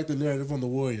taking back the narrative on the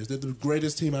Warriors. They're the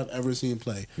greatest team I've ever seen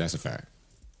play. That's a fact.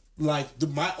 Like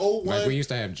my old one, Like we used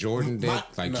to have Jordan Dick,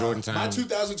 Jordan time. My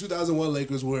 2000-2001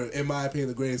 Lakers were, in my opinion,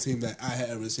 the greatest team that I had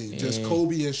ever seen. Just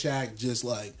Kobe and Shaq, just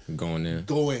like going in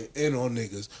on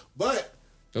niggas. But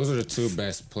those are the 2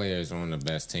 best players on the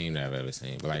best team that I've ever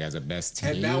seen. But like as a best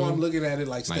team, and now I'm looking at it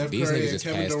like Steph these Curry niggas and just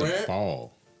Kevin passed the Durant.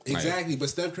 ball. Exactly, but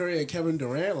Steph Curry and Kevin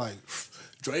Durant, like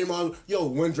Draymond. Yo,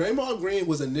 when Draymond Green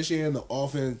was initiating the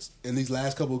offense in these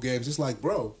last couple of games, it's like,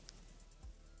 bro,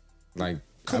 Like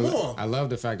Come on. I love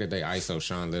the fact that they ISO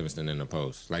Sean Livingston in the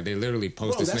post. Like they literally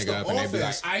post Bro, this that's nigga the up and they be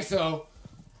like offense. ISO,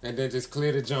 and then just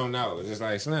clear the joint out. It's just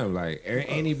like Slim, like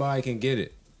anybody can get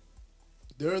it.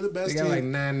 they're the best They got team. like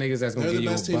 9 niggas that's gonna They're give the you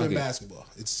best a team in bucket. basketball.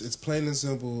 It's plain and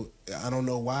simple. I don't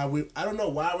know why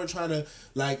we're trying to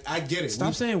like. I get it.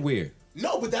 Stop saying weird.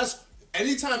 No, but that's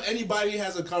anytime anybody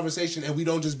has a conversation and we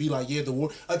don't just be like, yeah,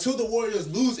 until the Warriors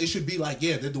lose, it should be like,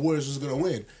 yeah, the Warriors is gonna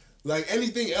win. Like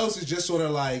anything else is just sort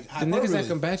of like The niggas that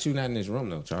combat you not in this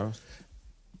room though, Charles.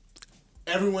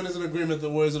 Everyone is in agreement that the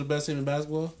Warriors are the best team in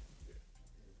basketball.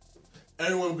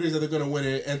 Everyone agrees that they're gonna win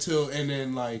it and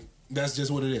then like that's just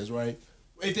what it is, right?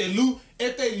 If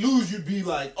they lose, you'd be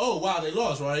like, oh wow, they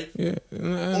lost, right? Yeah.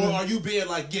 Or are you being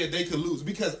like, yeah, they could lose?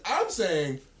 Because I'm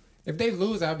saying If they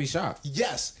lose, I'll be shocked.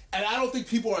 yes, and I don't think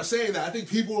people are saying that. I think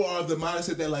people are of the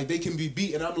mindset that like they can be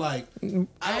beat, and I'm like,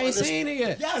 I ain't seen it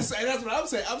yet. Yes, and that's what I'm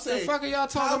saying. I'm saying, fuck are y'all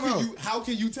talking about? How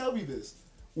can you tell me this?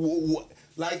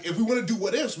 Like, if we want to do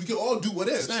what ifs, we can all do what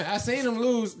ifs. Man, I seen them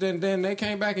lose, then they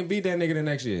came back and beat that nigga the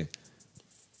next year.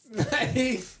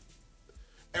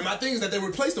 And my thing is that they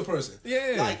replaced the person.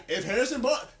 Yeah. Like, if Harrison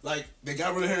Barnes, like, they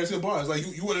got rid of Harrison Barnes. Like,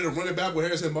 you wanted to run it back with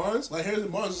Harrison Barnes? Like, Harrison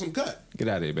Barnes is some cut. Get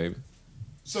out of here, baby.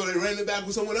 So they ran it back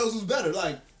with someone else who's better.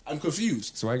 Like, I'm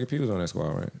confused. Swagger P was on that squad,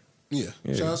 right? Yeah.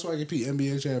 Shout out Swaggy P,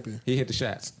 NBA champion. He hit the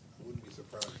shots. I wouldn't be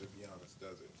surprised if Giannis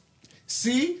does it.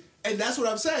 See? And that's what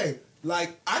I'm saying.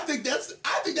 Like, I think that's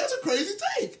a crazy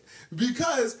take.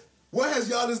 Because what has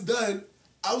Giannis done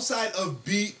outside of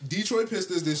beat Detroit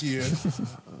Pistons this year?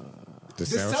 The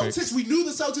The Celtics, we knew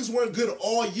the Celtics weren't good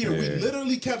all year. Yeah. We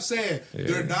literally kept saying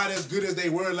they're not as good as they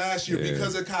were last year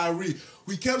because of Kyrie.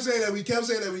 We kept saying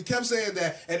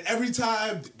that. And every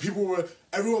time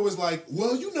everyone was like,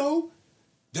 well, you know,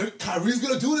 Kyrie's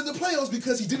going to do it in the playoffs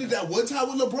because he did it that one time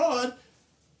with LeBron.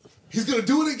 He's going to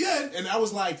do it again. And I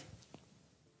was like,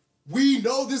 we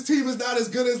know this team is not as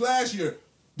good as last year.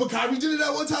 But Kyrie did it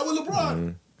that one time with LeBron. Mm-hmm.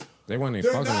 They weren't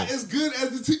even They're fucking not with, as good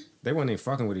as the team. they weren't even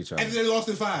fucking with each other. And they lost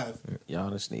in 5.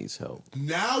 Giannis needs help.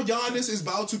 Now Giannis is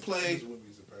about to play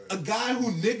a guy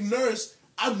who Nick Nurse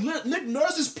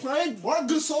is playing Marc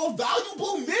Gasol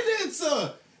valuable minutes.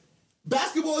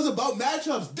 Basketball is about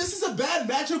matchups. This is a bad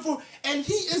matchup for, and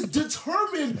he is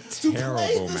determined to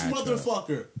play this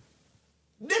motherfucker.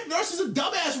 Nick Nurse is a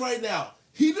dumbass right now.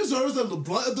 He deserves the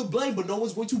blame, but no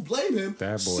one's going to blame him.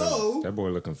 That boy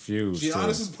look confused.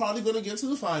 Giannis is probably going to get to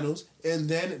the finals, and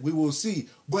then we will see.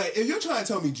 But if you're trying to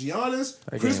tell me Giannis,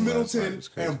 Chris Middleton,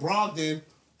 and Brogdon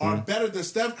are better than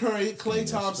Steph Curry, Klay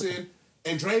Thompson,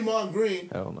 and Draymond Green,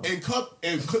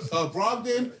 and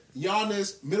Brogdon,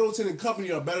 Giannis, Middleton, and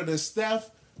company are better than Steph,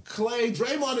 Klay,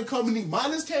 Draymond, and company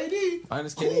minus KD.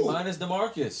 Minus KD, minus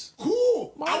DeMarcus.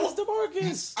 Cool. Minus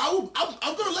DeMarcus.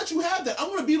 I'm going to let you have that. I'm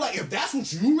going to be like, if that's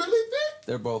what you really think,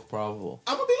 they're both probable.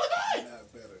 I'm going to be like, all right.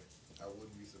 Not better. I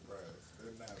wouldn't be surprised.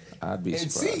 They're not better. I'd be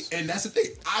surprised. See, and that's the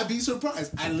thing. I'd be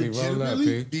surprised. I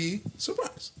legitimately be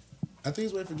surprised. I think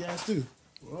he's waiting for gas, too.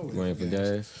 Waiting for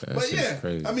gas? But yeah,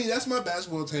 crazy. I mean, that's my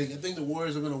basketball take. I think the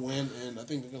Warriors are going to win, and I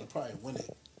think they're going to probably win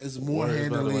it. It's more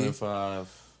handily.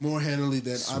 More handily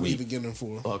than I'm even getting them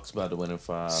for. Bucks about to win in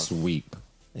 5. Sweep.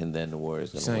 And then the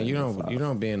Warriors gonna win. You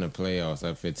don't be in the playoffs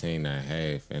up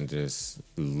 15.5 and just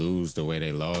lose the way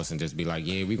they lost and just be like,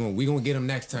 yeah, we gonna get them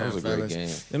next time. That was a great game.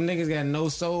 Them niggas got no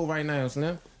soul right now,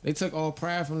 Snap. They took all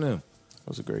pride from them. That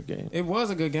was a great game. It was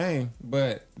a good game,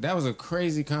 but that was a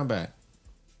crazy comeback.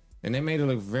 And they made it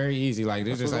look very easy. Like,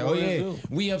 they're just like, oh, yeah,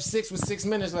 we up 6 with 6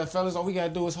 minutes left, fellas. All we got to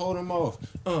do is hold them off.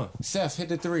 Seth, hit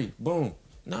the 3. Boom.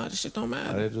 Nah, this shit don't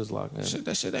matter. They just locked in.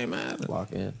 That shit ain't matter.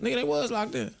 Lock in. Nigga, they was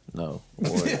locked in. No.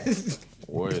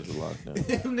 Warriors were locked in.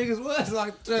 Them niggas was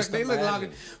locked in. They look locked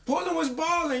in. Portland was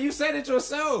balling. You said it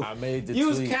yourself. I made the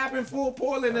You tweet. was capping for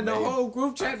Portland in the whole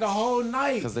group chat the whole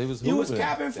night. Because they was hooping. You was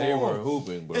capping for They were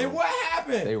hooping, bro. And what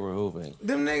happened? They were hooping.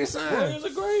 Them niggas signed. Warriors are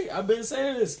great. I've been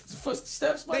saying this.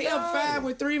 Steph's my guy. They up 5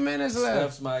 with 3 minutes left.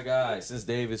 Steph's my guy. Since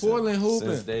Davidson. Portland hooping.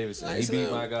 Since Davidson. Nice he beat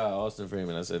my guy, Austin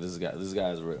Freeman. I said, this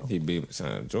guy's real. He beat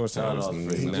Georgetown was not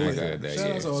good that year.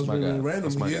 Shout out to Austin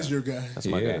Random. He is your guy. That's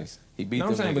my guy. He beat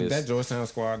them niggas. But that Georgetown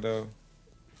squad, though.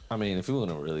 I mean, if you want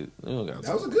to really...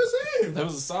 That was a good save. That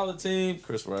was a solid team.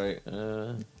 Chris Wright.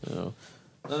 You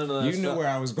knew where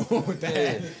I was going with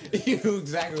that. Yeah. You knew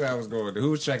exactly where I was going.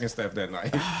 Who was checking Steph that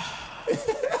night?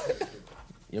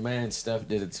 Your man Steph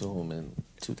did it to him in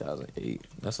 2008.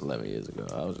 That's 11 years ago.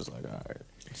 I was just like, all right.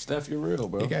 Steph, you're real,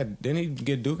 bro. Didn't he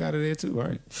get Duke out of there, too,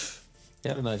 right? He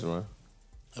had a nice run.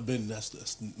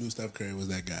 Knew Steph Curry was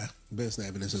that guy. Been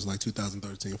snapping it since like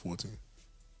 2013 or 14.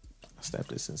 I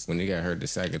snapped it since when he got hurt the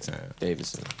second time.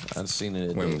 Davidson. I've seen it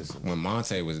at Davidson. When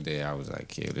Monte was there, I was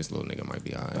like, yeah, this little nigga might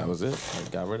be all right. That was it. I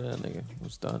got rid of that nigga. It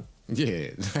was done. Yeah,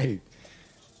 like...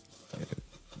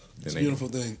 It's a beautiful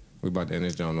thing. We about to end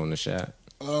this joint on the shot.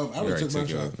 I already took my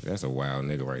shot. That's a wild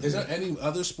nigga right there. Is there any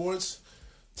other sports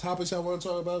topics I want to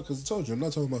talk about? Because I told you, I'm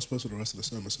not talking about sports for the rest of the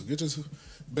summer. So get your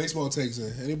baseball takes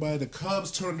in. Anybody, the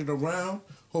Cubs turned it around.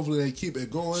 Hopefully they keep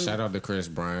it going. Shout out to Chris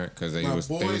Bryant because they was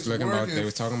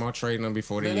talking about trading them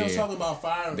before the year. They was talking about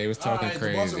firing. They was talking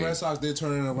crazy. The Boston Red Sox did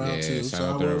turn it around too. Shout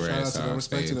out to the Red Sox.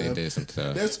 They did some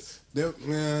stuff.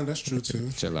 That's true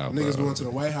too. Chill out, niggas bro. going to the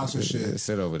White House and shit.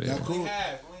 Sit over there. That cool.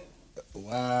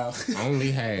 Wow.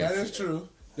 Only half. That is true.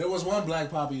 There was one black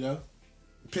poppy though,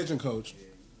 pitching coach.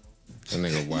 That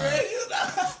nigga wild. Yeah, you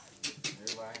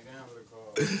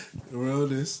know.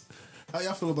 Realness. How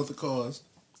y'all feel about the cause?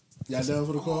 Y'all down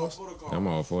for the cause? I'm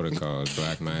all for the cause,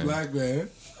 black man. Black man.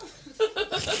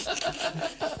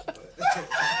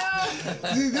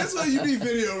 See, that's why you need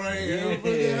video right here.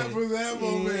 For that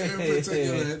moment in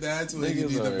particular, that's when you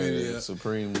need the video.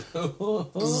 Supreme.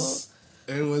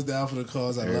 Everyone's down for the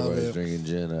cause. I love it. Everybody's drinking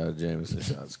gin out of Jameson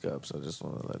shots cups. I just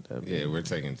want to let that be. Yeah, we're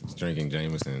drinking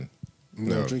Jameson.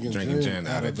 Drinking gin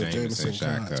out of the Jameson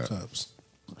shot cups.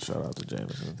 Shout out to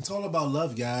Jameson. It's all about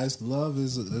love, guys. Love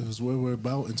is what we're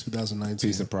about in 2019.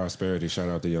 Peace and prosperity. Shout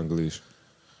out to Young Gleesh.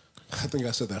 I think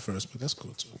I said that first, but that's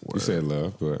cool too. You said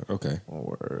love, but okay.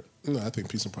 Word. No, I think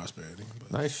peace and prosperity.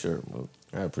 But. Nice shirt, Mook.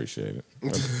 I appreciate it.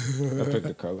 I picked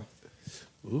the color.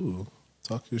 Ooh,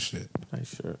 talk your shit.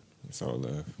 Nice shirt. It's all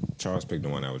love. Charles picked the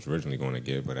one I was originally going to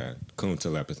get, but I coon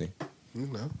telepathy. You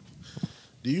know.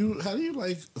 How do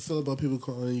you feel about people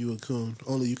calling you a coon?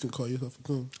 Only you can call yourself a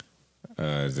coon.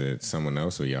 Is it someone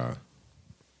else or y'all?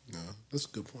 No, that's a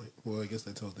good point. Well, I guess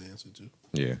that tells the answer too.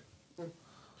 Yeah.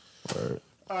 Word.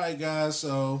 All right, guys.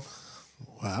 So,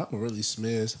 wow, I'm really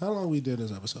smizzed. How long we did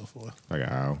this episode for? Like an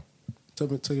hour.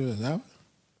 Took it an hour?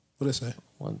 What did it say?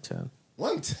 110.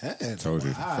 110. Told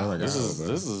you. Wow. Felt like This I is was,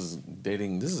 this is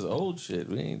dating. This is old shit.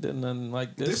 We ain't done nothing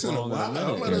like this, This in a long while. in I'm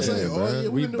a about to minute. say, bro.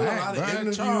 we've We been doing a lot back, of bro.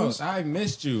 interviews. Charles, I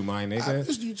missed you, my nigga. I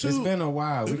missed you too. It's been a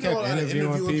while. We We've been kept doing a lot of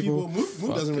interviewing people.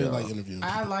 Mook doesn't really like interviewing.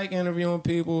 I like interviewing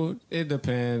people. It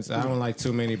depends. I don't like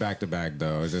too many back to back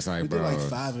though. It's just like, We bro, did like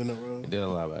 5 in a row. Did a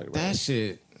lot back. that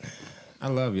shit. I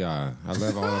love y'all. I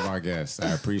love all of our guests.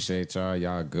 I appreciate y'all.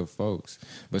 Y'all good folks.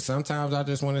 But sometimes I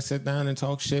just want to sit down and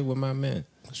talk shit with my men.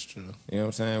 That's true. You know what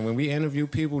I'm saying? When we interview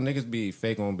people, niggas be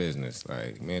fake on business.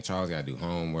 Like, me and Charles got to do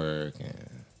homework and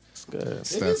It's good.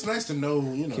 stuff. It is nice to know,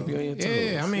 Keep you on your toes.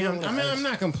 Yeah, I mean, I'm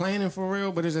not complaining for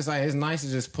real, but it's just like, it's nice to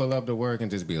just pull up to work and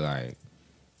just be like,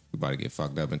 we about to get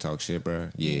fucked up and talk shit, bro.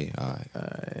 Yeah, all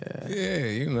right. Yeah,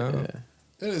 you know.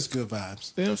 It is good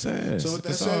vibes. You know what I'm saying? So with that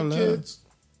It's all said, love. kids,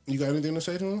 you got anything to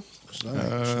say to them? 'Cause I ain't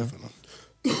got shit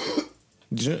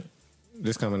for them.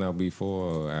 This coming out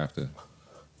before or after?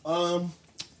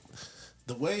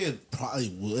 The way it probably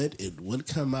would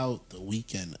come out the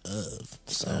weekend of.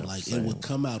 So, like, it would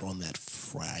come out on that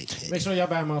Friday. Make sure y'all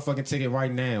buy a motherfucking ticket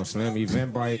right now, Slim.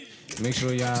 Eventbrite. Make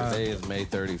sure y'all. Today is May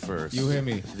 31st. You hear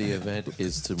me? The event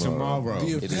is tomorrow. Tomorrow. The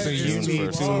It event is So you June need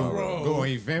 1st to tomorrow. go on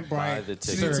Buy Eventbrite, the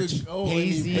ticket. search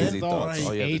Hazy Hazy Thoughts.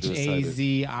 All you have to do is type it.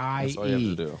 H-A-Z-I-E, That's all you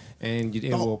have to do. and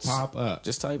it will Thoughts. pop up.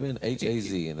 Just type in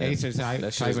HAZ and Type that in shit's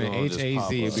gonna just HAZ.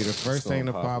 pop It'll up. be the It's first gonna thing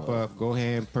to pop up. Go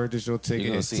ahead and purchase your You're ticket.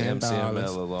 gonna It's see $10.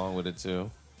 MCML along with it too.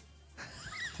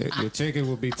 Your ticket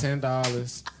will be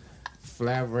 $10.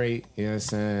 Flat rate, you know what I'm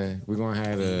saying? We're gonna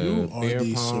have a You are beer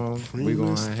the pong. We're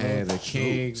gonna supremest have the of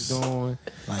kegs jokes. going.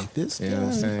 Like this guy. You know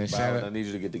what I'm saying? Byron, I need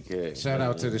you to get the kid. Shout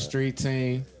out to the street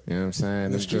team. You know what I'm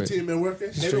saying? The street team been working.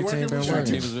 They Street been team working been with you? working.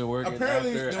 Team has been working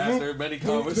Apparently, after many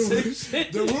conversations.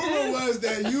 The rumor was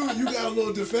that you got a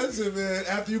little defensive, and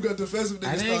after you got defensive,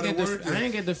 I niggas didn't started get working. I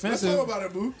ain't get Let's defensive. talk about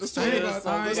it, Boo. Let's talk I ain't- about it.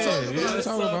 oh, Let's yeah, talk yeah, about let's it.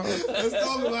 talk about it. Let's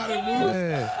talk about it, Boo.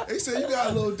 Yeah. They said you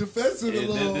got a little defensive, a And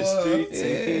little. then the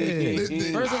street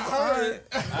Yeah. First of all, I heard.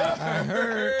 I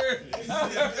heard.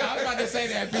 I was about to say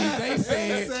that, Pete. They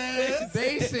said.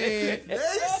 They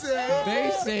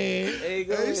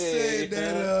said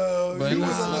that But you was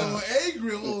nah. a little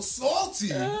angry, a little salty.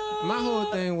 My whole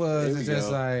thing was it's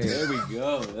just like There we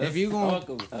go. if you going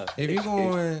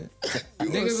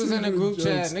niggas was in a group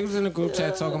chat. Niggas was in a group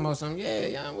chat talking about something. Yeah,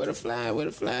 yeah, with a flag.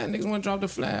 Niggas want to drop the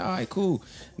flag. All right, cool.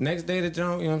 Next day the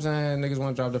jump, you know what I'm saying? Niggas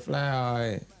want to drop the flag. All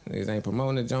right, niggas ain't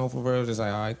promoting the jump for real. Just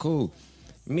like, all right, cool.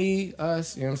 Me,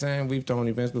 us, you know what I'm saying? We've thrown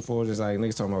events before. Just like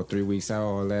niggas talking about 3 weeks out,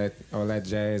 all that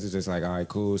jazz. It's just like, all right,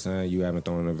 cool, son. You haven't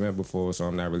thrown an event before, so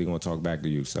I'm not really gonna talk back to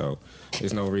you. So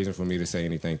there's no reason for me to say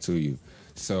anything to you.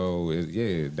 So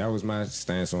yeah, that was my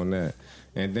stance on that.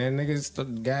 And then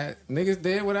niggas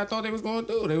did what I thought they was gonna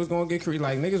do. They was gonna get creative.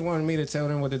 Like niggas wanted me to tell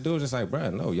them what to do. Just like,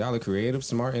 bruh, no, y'all are creative,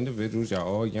 smart individuals. Y'all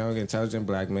all young, intelligent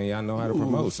black men. Y'all know how to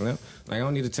promote, Slim. Like I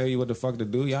don't need to tell you what the fuck to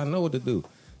do. Y'all know what to do.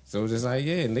 So it's just like,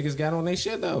 yeah, niggas got on their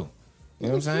shit though. You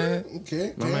know what I'm saying?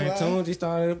 Okay. My man Tunes, he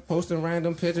started posting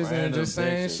random pictures and Random just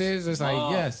saying pictures. shit. Just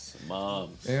like, yes.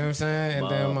 Moms. You know what I'm saying?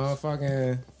 And then Moms. motherfucking, you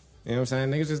know what I'm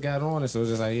saying? Niggas just got on it. So it's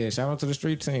just like, yeah, shout out to the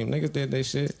street team. Niggas did their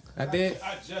shit. I did.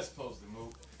 I just posted,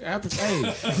 Mook.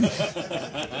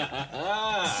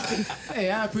 Hey,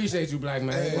 I appreciate you, black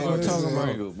man. Hey, What I'm talking about.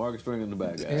 Sprinkle. Marcus Sprinkle in the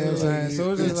back. You know what I'm saying?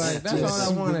 So it's just like, that's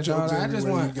all I wanted, dog. I just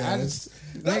want, That's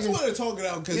niggas- what they're talking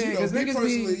about because yeah, you know, because me niggas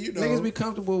personally, be, you know, niggas be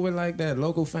comfortable with like that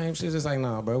local fame shit. Just like,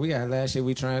 nah, bro, we got last shit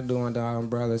we trying to do under our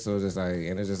umbrella. So it's just like,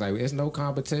 and it's just like, it's no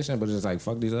competition, but it's just like,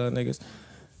 fuck these other niggas.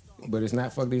 But it's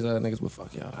not fuck these other niggas, but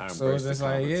fuck y'all. I So embrace it's just the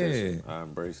like, yeah. competition. I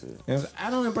embrace it. And I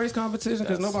don't embrace competition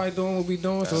because nobody doing what we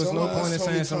doing, so it's no That's point in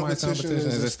only saying somebody's competition is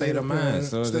is a state of mind.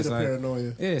 So it's state just of like,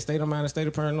 paranoia. yeah, state of mind, a state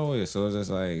of paranoia. So it's just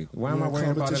like, why am I You're in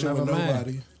worrying about competition another with man?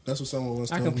 nobody. That's what someone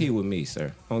was I telling compete with me,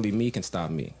 sir. Only me can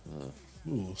stop me.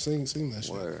 me. Ooh, sing that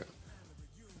shit. Word.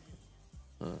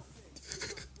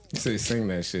 Say sing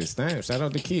that shit. Stamp. Shout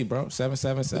out to Key, bro.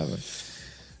 777.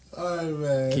 All right,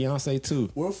 man. Beyonce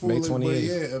 2. We're May fooling, but 28th.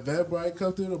 yeah, Eventbrite,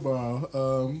 come through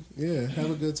tomorrow. Yeah,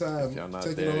 have a good time. If y'all not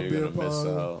Taking there, on you're beer gonna miss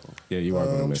pong, out. Yeah, you are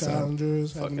gonna miss out.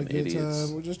 challengers, having a Fucking good idiots.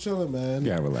 time. We're just chilling, man. You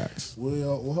gotta relax.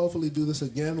 We'll hopefully do this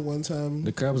again one time.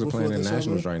 The Cubs are before playing in the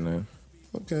Nationals summer. right now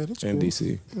Okay, that's in cool.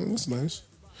 DC. Yeah, that's nice.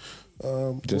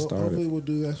 Just started. Hopefully we'll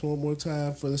do that one more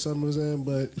time for the summer's end,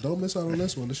 but don't miss out on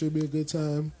this one. It should be a good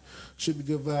time. Should be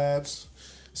good vibes.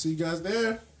 See you guys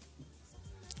there.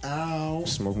 Ow.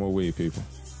 Smoke more weed, people.